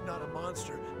ghost, not a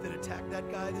monster, that attacked that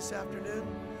guy this afternoon.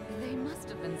 They must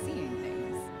have been seeing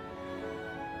things.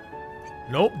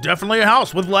 Nope, definitely a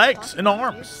house with legs and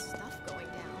arms. Stuff going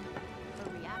down. A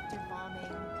reactor bombing,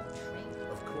 a train.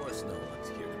 Of course no one's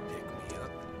here to pick me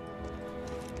up.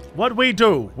 What we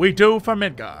do for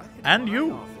Midgar. And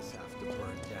you. Office have to burn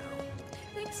down.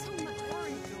 Thanks so much.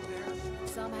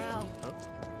 Somehow.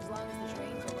 As long as the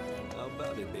trains are running. How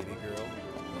about it, baby girl?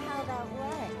 How about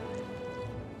what?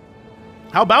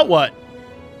 How about what?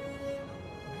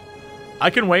 I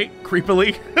can wait,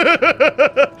 creepily.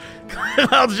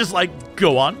 I'll just like,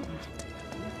 go on.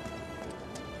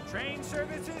 Train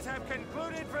services have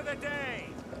concluded for the day.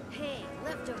 Hey,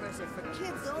 leftovers are for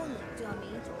kids only, dummy.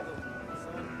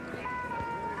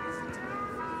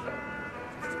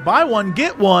 Buy one,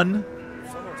 get one.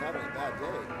 Someone's having a bad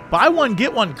day. Buy one,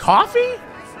 get one coffee? Well,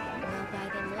 by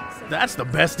the looks of That's the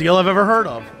best deal I've ever heard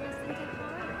of.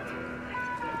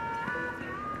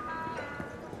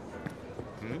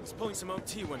 I was pulling some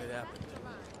OT when it happened.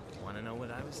 Want to know what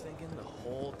I was thinking the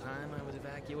whole time I was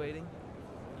evacuating?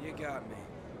 You got me.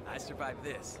 I survived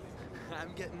this.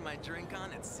 I'm getting my drink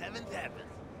on at 7th Heaven.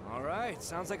 All right,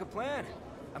 sounds like a plan.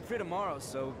 I'm free tomorrow,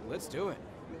 so let's do it.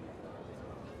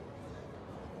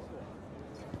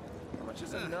 How much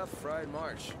is enough fried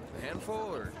march? A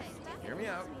handful or hear me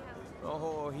out? A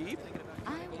whole heap?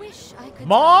 I wish I could.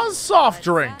 Ma's soft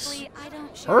drinks.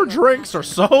 Her drinks are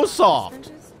so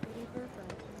soft.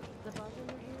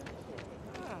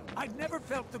 I've never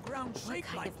felt the ground shake What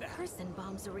kind like of that. person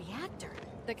bombs a reactor?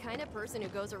 The kind of person who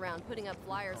goes around putting up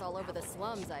flyers all over the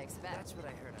slums, I expect. That's what I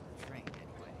heard on the train,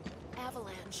 anyway.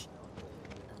 Avalanche.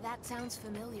 That sounds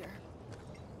familiar.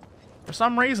 For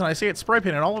some reason, I see it spray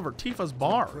painted all over Tifa's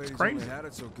bar. It's crazy. Only had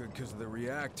it so good because of the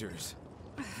reactors.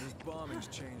 This bombing's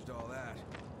changed all that.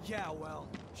 Yeah, well,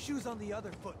 shoes on the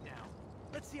other foot now.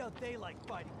 Let's see how they like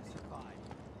fighting to survive.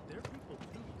 They're people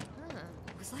too. Huh.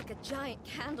 It was like a giant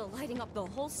candle lighting up the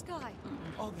whole sky.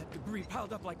 All that debris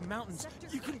piled up like mountains.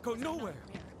 You couldn't go nowhere.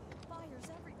 Fires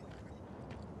everywhere.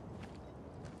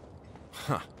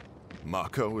 Huh.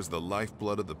 Mako is the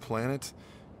lifeblood of the planet?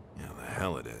 Yeah, the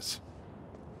hell it is.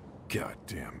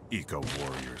 Goddamn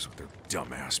eco-warriors with their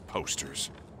dumbass posters.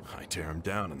 I tear them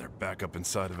down and they're back up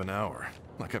inside of an hour.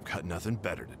 Like I've got nothing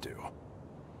better to do.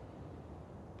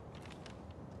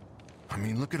 I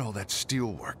mean, look at all that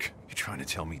steel work. You trying to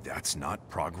tell me that's not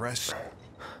progress?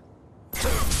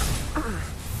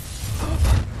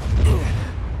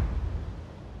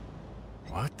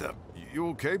 What the? You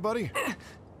okay, buddy?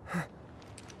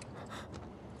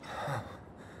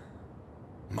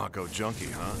 Mako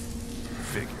junkie, huh?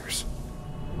 Figures.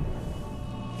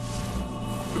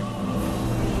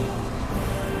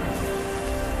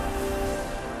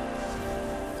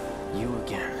 You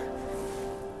again.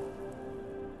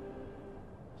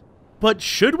 But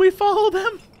should we follow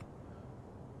them?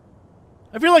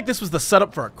 I feel like this was the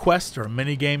setup for a quest or a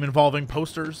mini game involving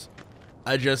posters.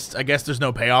 I guess there's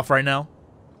no payoff right now.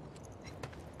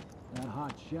 That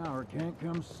hot shower can't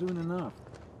come soon enough.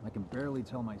 I can barely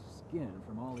tell my skin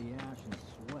from all the ash and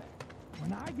sweat.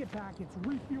 When I get back, it's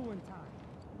refueling time.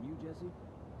 And you, Jesse?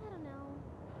 I don't know.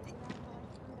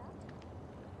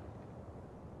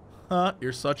 Huh,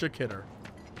 you're such a kidder.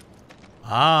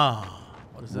 Ah,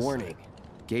 what is this? Warning.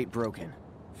 Gate broken.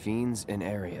 Fiends in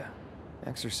area.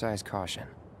 Exercise caution.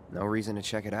 No reason to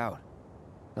check it out.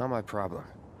 Not my problem.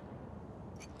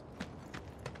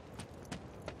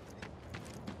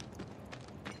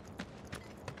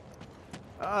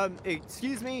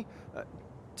 Excuse me?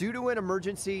 Due to an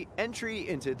emergency, entry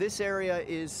into this area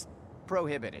is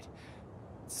prohibited.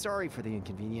 Sorry for the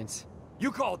inconvenience.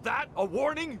 You call that a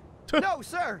warning? No,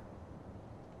 sir!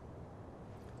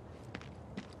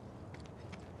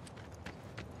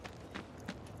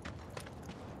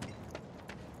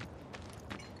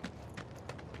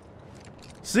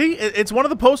 See, it's one of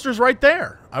the posters right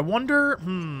there. I wonder,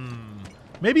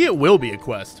 maybe it will be a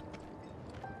quest.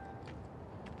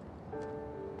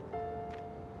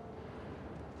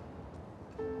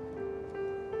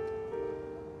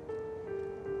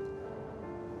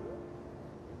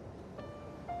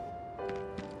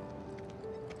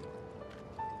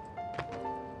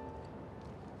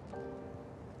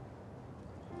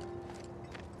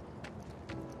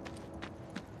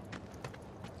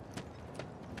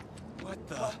 What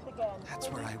the? That's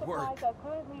where I work.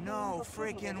 No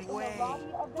freaking way.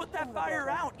 Put that fire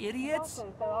out, idiots!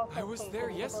 I was there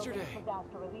yesterday.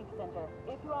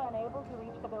 If you are unable to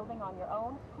reach the building on your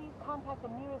own, please contact the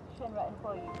nearest Shinra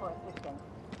employee for assistance.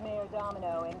 Mayor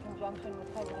Domino, in conjunction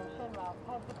with President Shinra,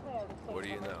 has declared a state What do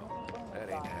you know?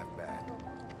 That ain't half bad.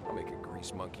 I'll make a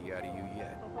grease monkey out of you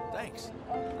yet. Thanks.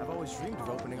 I've always dreamed of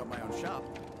opening up my own shop,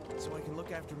 so I can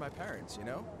look after my parents, you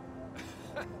know?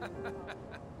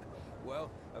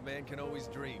 Well, a man can always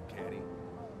dream, can't he?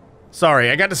 Sorry,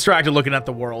 I got distracted looking at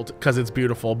the world because it's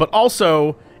beautiful, but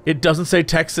also it doesn't say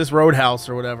Texas Roadhouse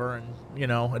or whatever, and you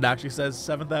know, it actually says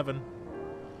 7th Heaven.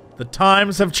 The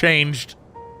times have changed.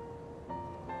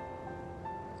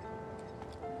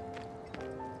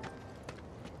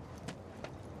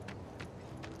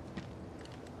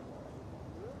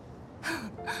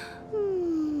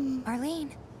 Arlene.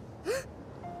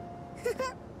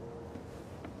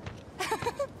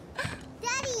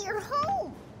 Daddy, you're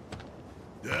home!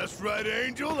 That's right,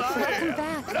 Angel, I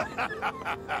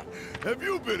am. Have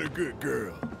you been a good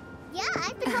girl? Yeah,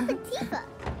 I've been helping Tifa.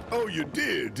 Oh, you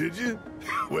did you?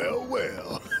 Well,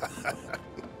 well.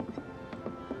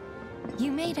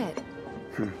 You made it.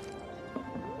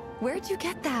 Where'd you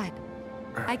get that?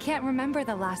 I can't remember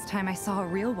the last time I saw a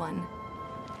real one.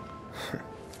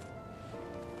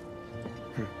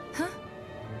 Huh?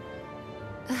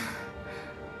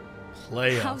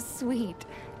 Leia. How sweet.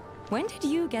 When did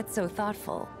you get so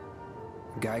thoughtful?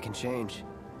 Guy can change.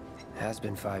 Has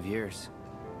been 5 years.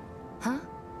 Huh?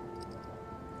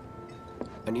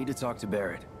 I need to talk to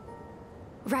Barrett.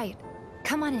 Right.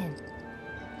 Come on in.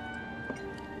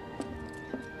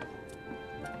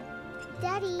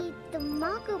 Daddy, the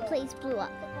Mako place blew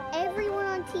up. Everyone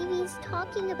on TV's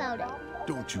talking about it.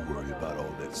 Don't you worry about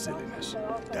all that silliness.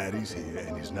 Daddy's here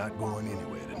and he's not going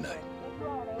anywhere tonight.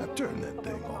 Now turn that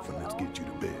thing off and let's get you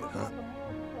to bed, huh?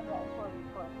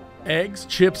 Eggs,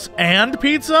 chips, and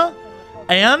pizza?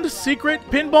 And secret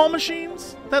pinball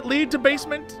machines that lead to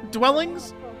basement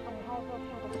dwellings?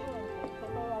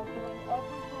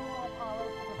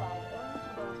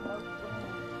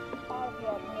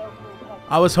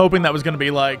 I was hoping that was going to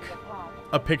be like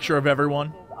a picture of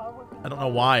everyone. I don't know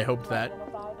why I hoped that.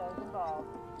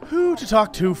 Who to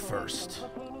talk to first?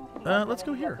 Let's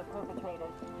go here.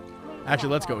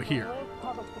 Actually, let's go here.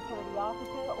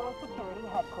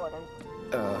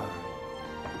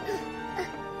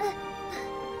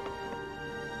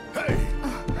 Hey!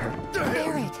 What the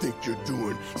hell do you think you're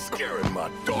doing, scaring my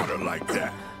daughter like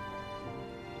that?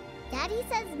 Daddy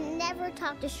says never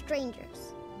talk to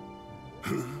strangers.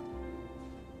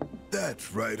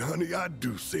 That's right, honey, I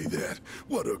do say that.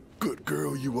 What a good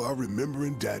girl you are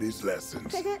remembering Daddy's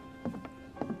lessons.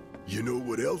 You know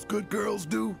what else good girls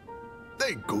do?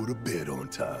 They go to bed on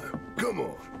time. Come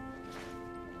on.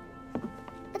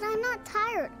 But I'm not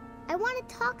tired. I want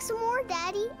to talk some more,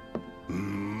 Daddy.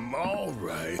 All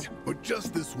right, but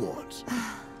just this once.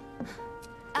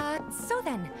 So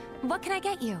then, what can I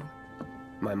get you?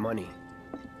 My money.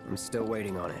 I'm still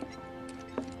waiting on it.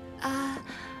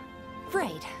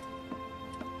 Right.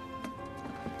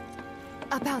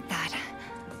 About that,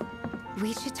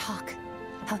 we should talk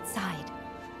outside.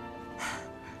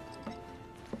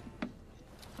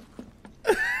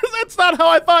 That's not how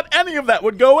I thought any of that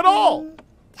would go at all.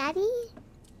 Daddy,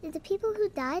 did the people who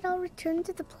died all return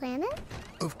to the planet?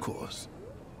 Of course.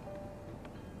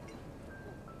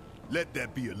 Let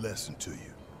that be a lesson to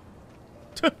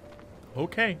you.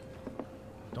 Okay.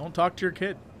 Don't talk to your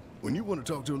kid. When you want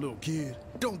to talk to a little kid,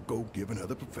 don't go giving her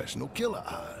the professional killer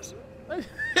eyes.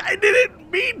 I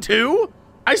didn't mean to.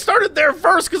 I started there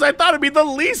first because I thought it'd be the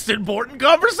least important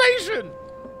conversation.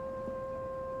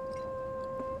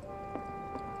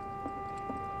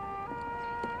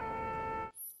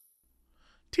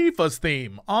 Tifa's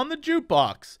theme on the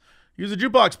jukebox. Use the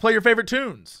jukebox, play your favorite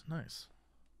tunes. Nice.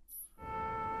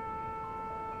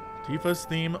 Tifa's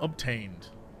theme obtained.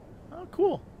 Oh,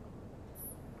 cool.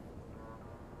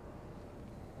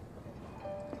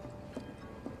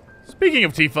 Speaking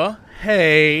of Tifa,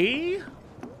 hey.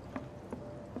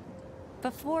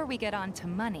 Before we get on to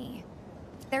money,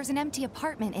 there's an empty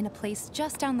apartment in a place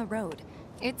just down the road.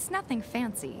 It's nothing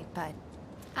fancy, but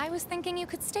I was thinking you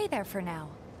could stay there for now.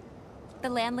 The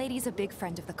landlady's a big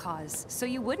friend of the cause, so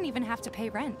you wouldn't even have to pay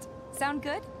rent. Sound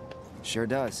good? Sure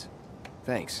does.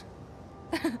 Thanks.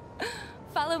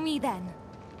 Follow me then.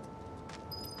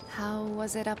 How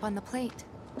was it up on the plate?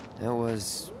 It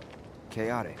was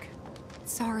chaotic.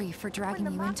 Sorry for dragging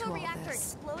you into all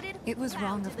this. It was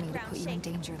wrong of me to put you in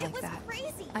danger like that.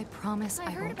 I promise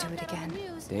I won't do it again.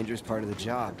 Dangerous part of the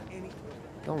job.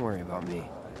 Don't worry about me.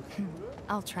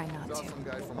 I'll try not to.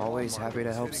 Always happy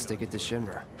to help stick it to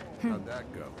Shinra. How'd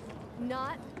that go?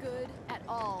 Not good at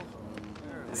all.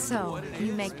 So,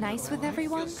 you make nice with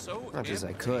everyone? Much as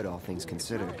I could, all things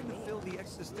considered.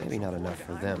 Maybe not enough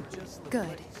for them.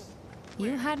 Good.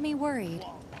 You had me worried.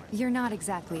 You're not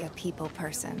exactly a people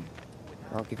person.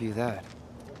 I'll give you that.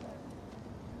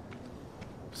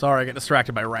 Sorry, I get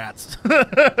distracted by rats.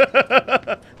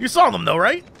 You saw them though,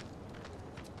 right?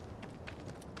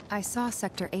 I saw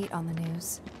Sector 8 on the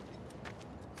news.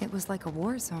 It was like a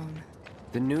war zone.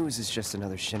 The news is just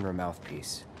another Shinra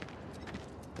mouthpiece.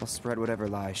 They'll spread whatever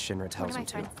lies Shinra tells them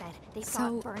to. Said they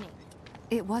saw it burning.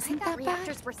 It wasn't that bad?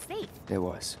 Reactors were safe. It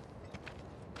was.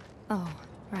 Oh,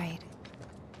 right.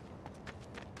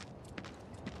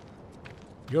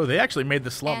 Yo, they actually made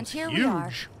the slums And here huge. we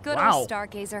are. Good Wow. old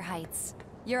Stargazer Heights.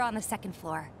 You're on the 2nd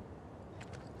floor.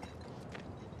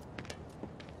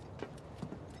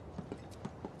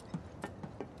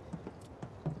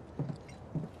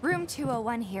 Room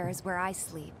 201 here is where I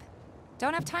sleep.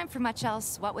 Don't have time for much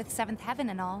else, what with 7th Heaven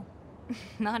and all.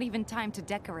 Not even time to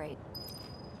decorate.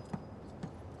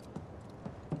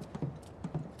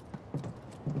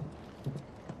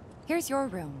 Here's your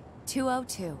room,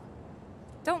 202.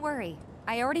 Don't worry,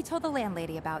 I already told the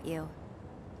landlady about you.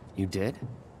 You did?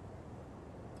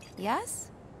 Yes?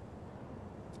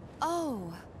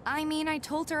 Oh, I mean, I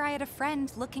told her I had a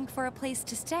friend looking for a place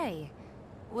to stay.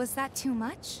 Was that too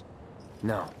much?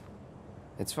 No.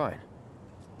 It's fine.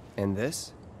 And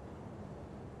this?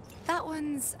 That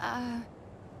one's,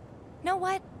 know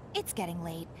what? It's getting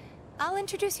late. I'll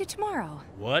introduce you tomorrow.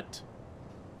 What?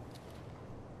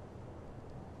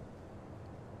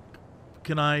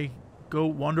 Can I go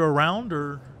wander around,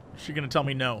 or is she gonna tell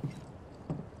me no?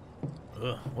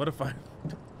 Ugh, what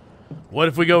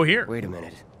if we go here? Wait a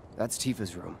minute. That's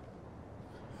Tifa's room.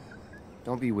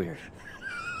 Don't be weird.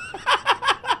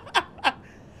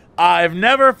 I've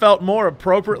never felt more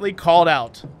appropriately called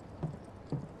out.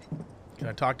 Can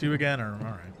I talk to you again, or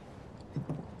all right?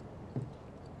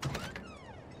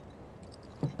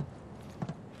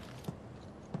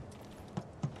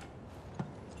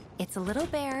 It's a little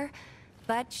bare,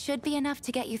 but should be enough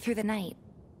to get you through the night.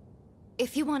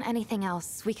 If you want anything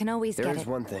else, we can always get it. There's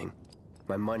one thing.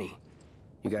 My money.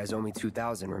 You guys owe me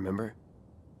 2,000, remember?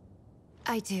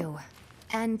 I do.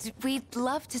 And we'd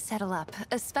love to settle up,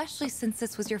 especially since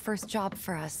this was your first job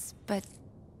for us, but...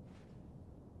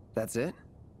 That's it?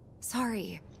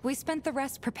 Sorry. We spent the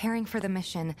rest preparing for the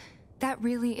mission. That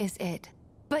really is it.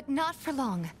 But not for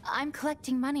long. I'm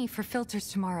collecting money for filters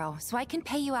tomorrow, so I can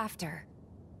pay you after.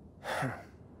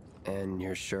 And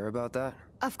you're sure about that?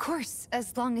 Of course,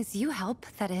 as long as you help,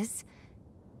 that is.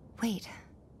 Wait,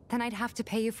 then I'd have to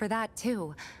pay you for that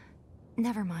too.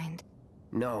 Never mind.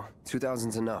 No,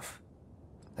 2,000's enough.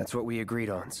 That's what we agreed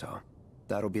on, so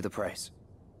that'll be the price.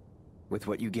 With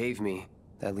what you gave me,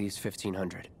 that leaves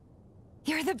 1,500.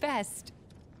 You're the best.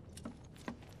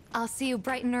 I'll see you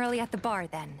bright and early at the bar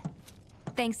then.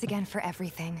 Thanks again for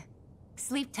everything.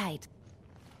 Sleep tight.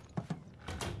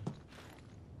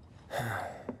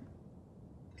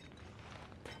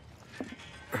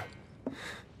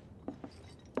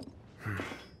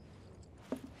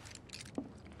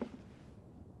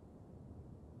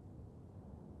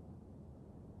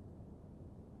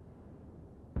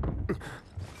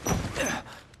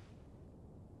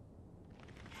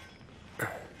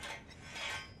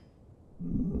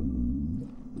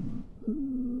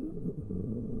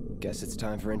 Guess it's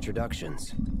time for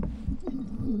introductions.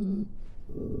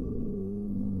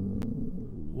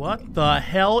 What the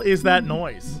hell is that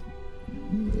noise?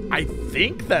 I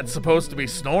think that's supposed to be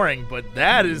snoring, but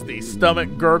that is the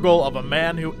stomach gurgle of a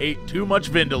man who ate too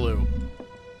much Vindaloo.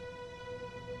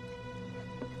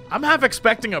 I'm half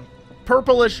expecting a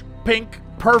purplish pink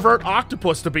pervert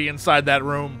octopus to be inside that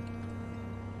room.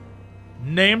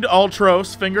 Named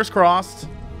Ultros, fingers crossed.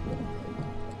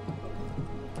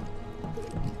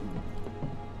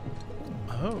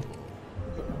 Oh.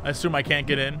 I assume I can't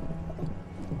get in.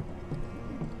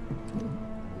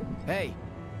 Hey,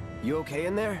 you okay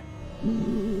in there?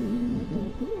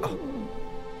 Oh.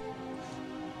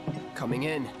 Coming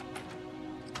in.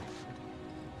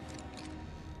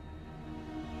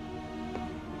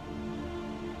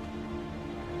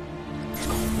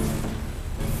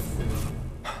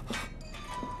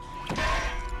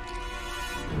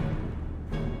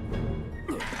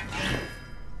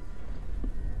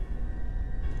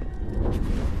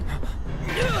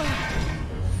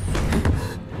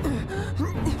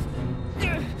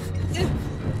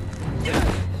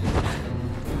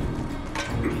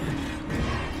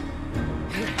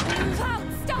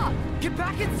 Get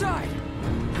back inside!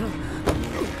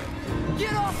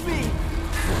 Get off me!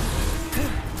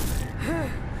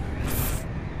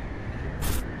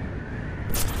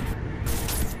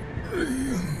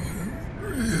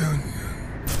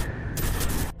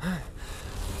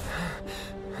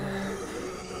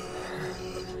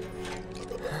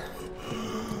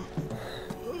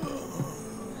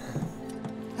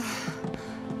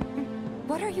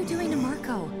 What are you doing to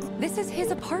Marco? This is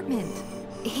his apartment.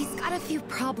 He's got a few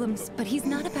problems, but he's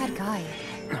not a bad guy.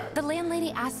 The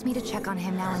landlady asked me to check on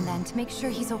him now and then to make sure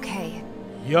he's okay.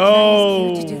 Yo! Can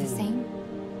I ask you to do the same?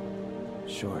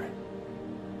 Sure.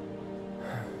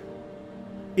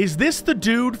 Is this the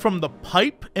dude from the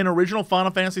pipe in original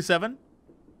Final Fantasy VII?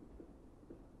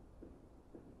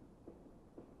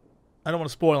 I don't want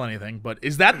to spoil anything, but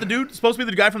is that the dude supposed to be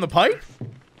the guy from the pipe?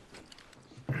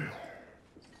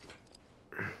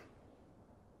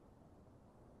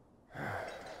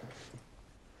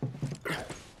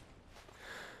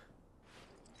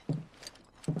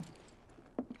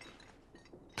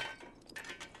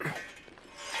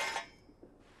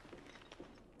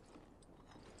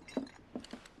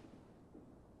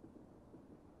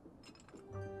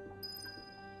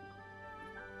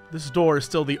 This door is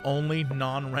still the only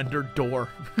non-rendered door.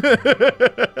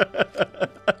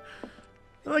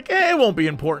 Like, it won't be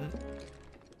important.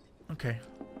 Okay.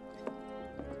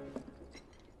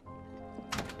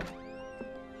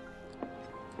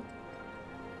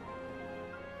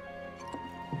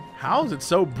 How is it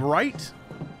so bright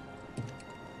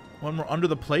when we're under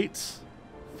the plates?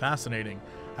 Fascinating.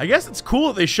 I guess it's cool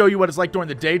that they show you what it's like during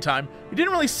the daytime. You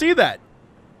didn't really see that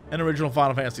in original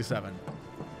Final Fantasy VII.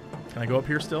 Can I go up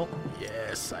here still?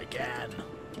 Yes, I can.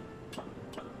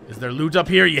 Is there loot up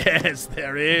here? Yes,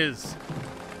 there is.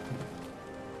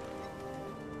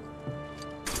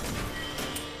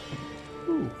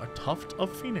 Ooh, a tuft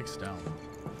of phoenix down.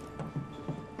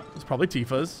 It's probably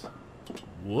Tifa's.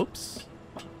 Whoops.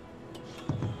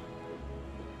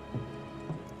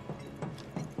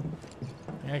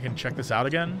 Think I can check this out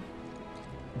again?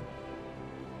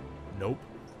 Nope.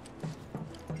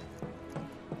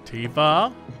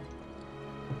 Tifa.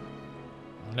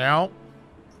 No.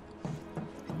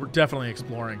 We're definitely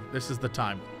exploring. This is the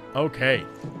time. Okay.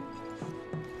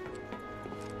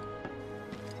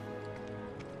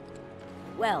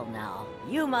 Well now,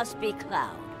 you must be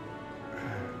Cloud.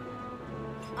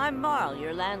 I'm Marl,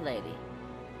 your landlady.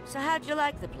 So how'd you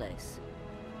like the place?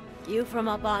 You from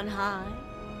up on high?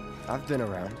 I've been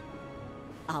around.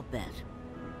 I'll bet.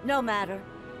 No matter.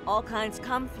 All kinds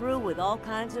come through with all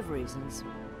kinds of reasons.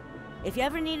 If you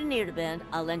ever need an ear to bend,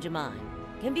 I'll lend you mine.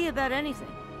 Can be about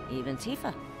anything, even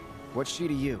Tifa. What's she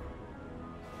to you?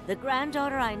 The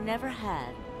granddaughter I never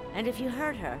had, and if you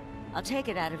hurt her, I'll take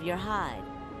it out of your hide.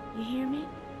 You hear me?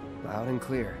 Loud and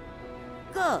clear.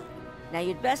 Good. Now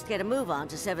you'd best get a move on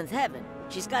to 7th Heaven.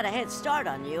 She's got a head start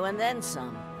on you and then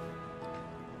some.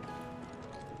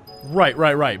 Right.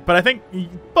 But I think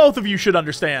both of you should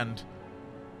understand.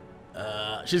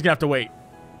 She's gonna have to wait,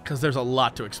 because there's a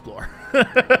lot to explore.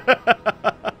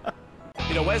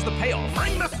 You know, where's the payoff?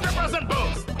 Bring the strippers and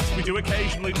booze! We do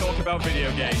occasionally talk about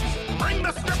video games. Bring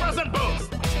the strippers and booze!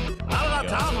 I don't have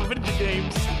time for video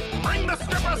games. Bring the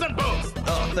strippers and booze!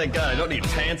 Oh, thank God, I don't need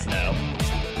pants now.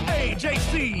 Hey,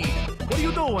 JC! What are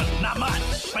you doing? Not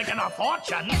much. Making a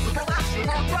fortune.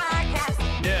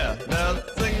 Yeah, now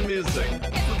sing music.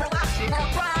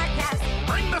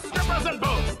 Bring the strippers and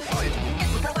booze!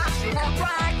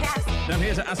 I'm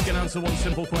here to ask and answer one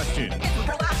simple question.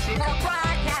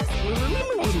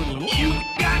 You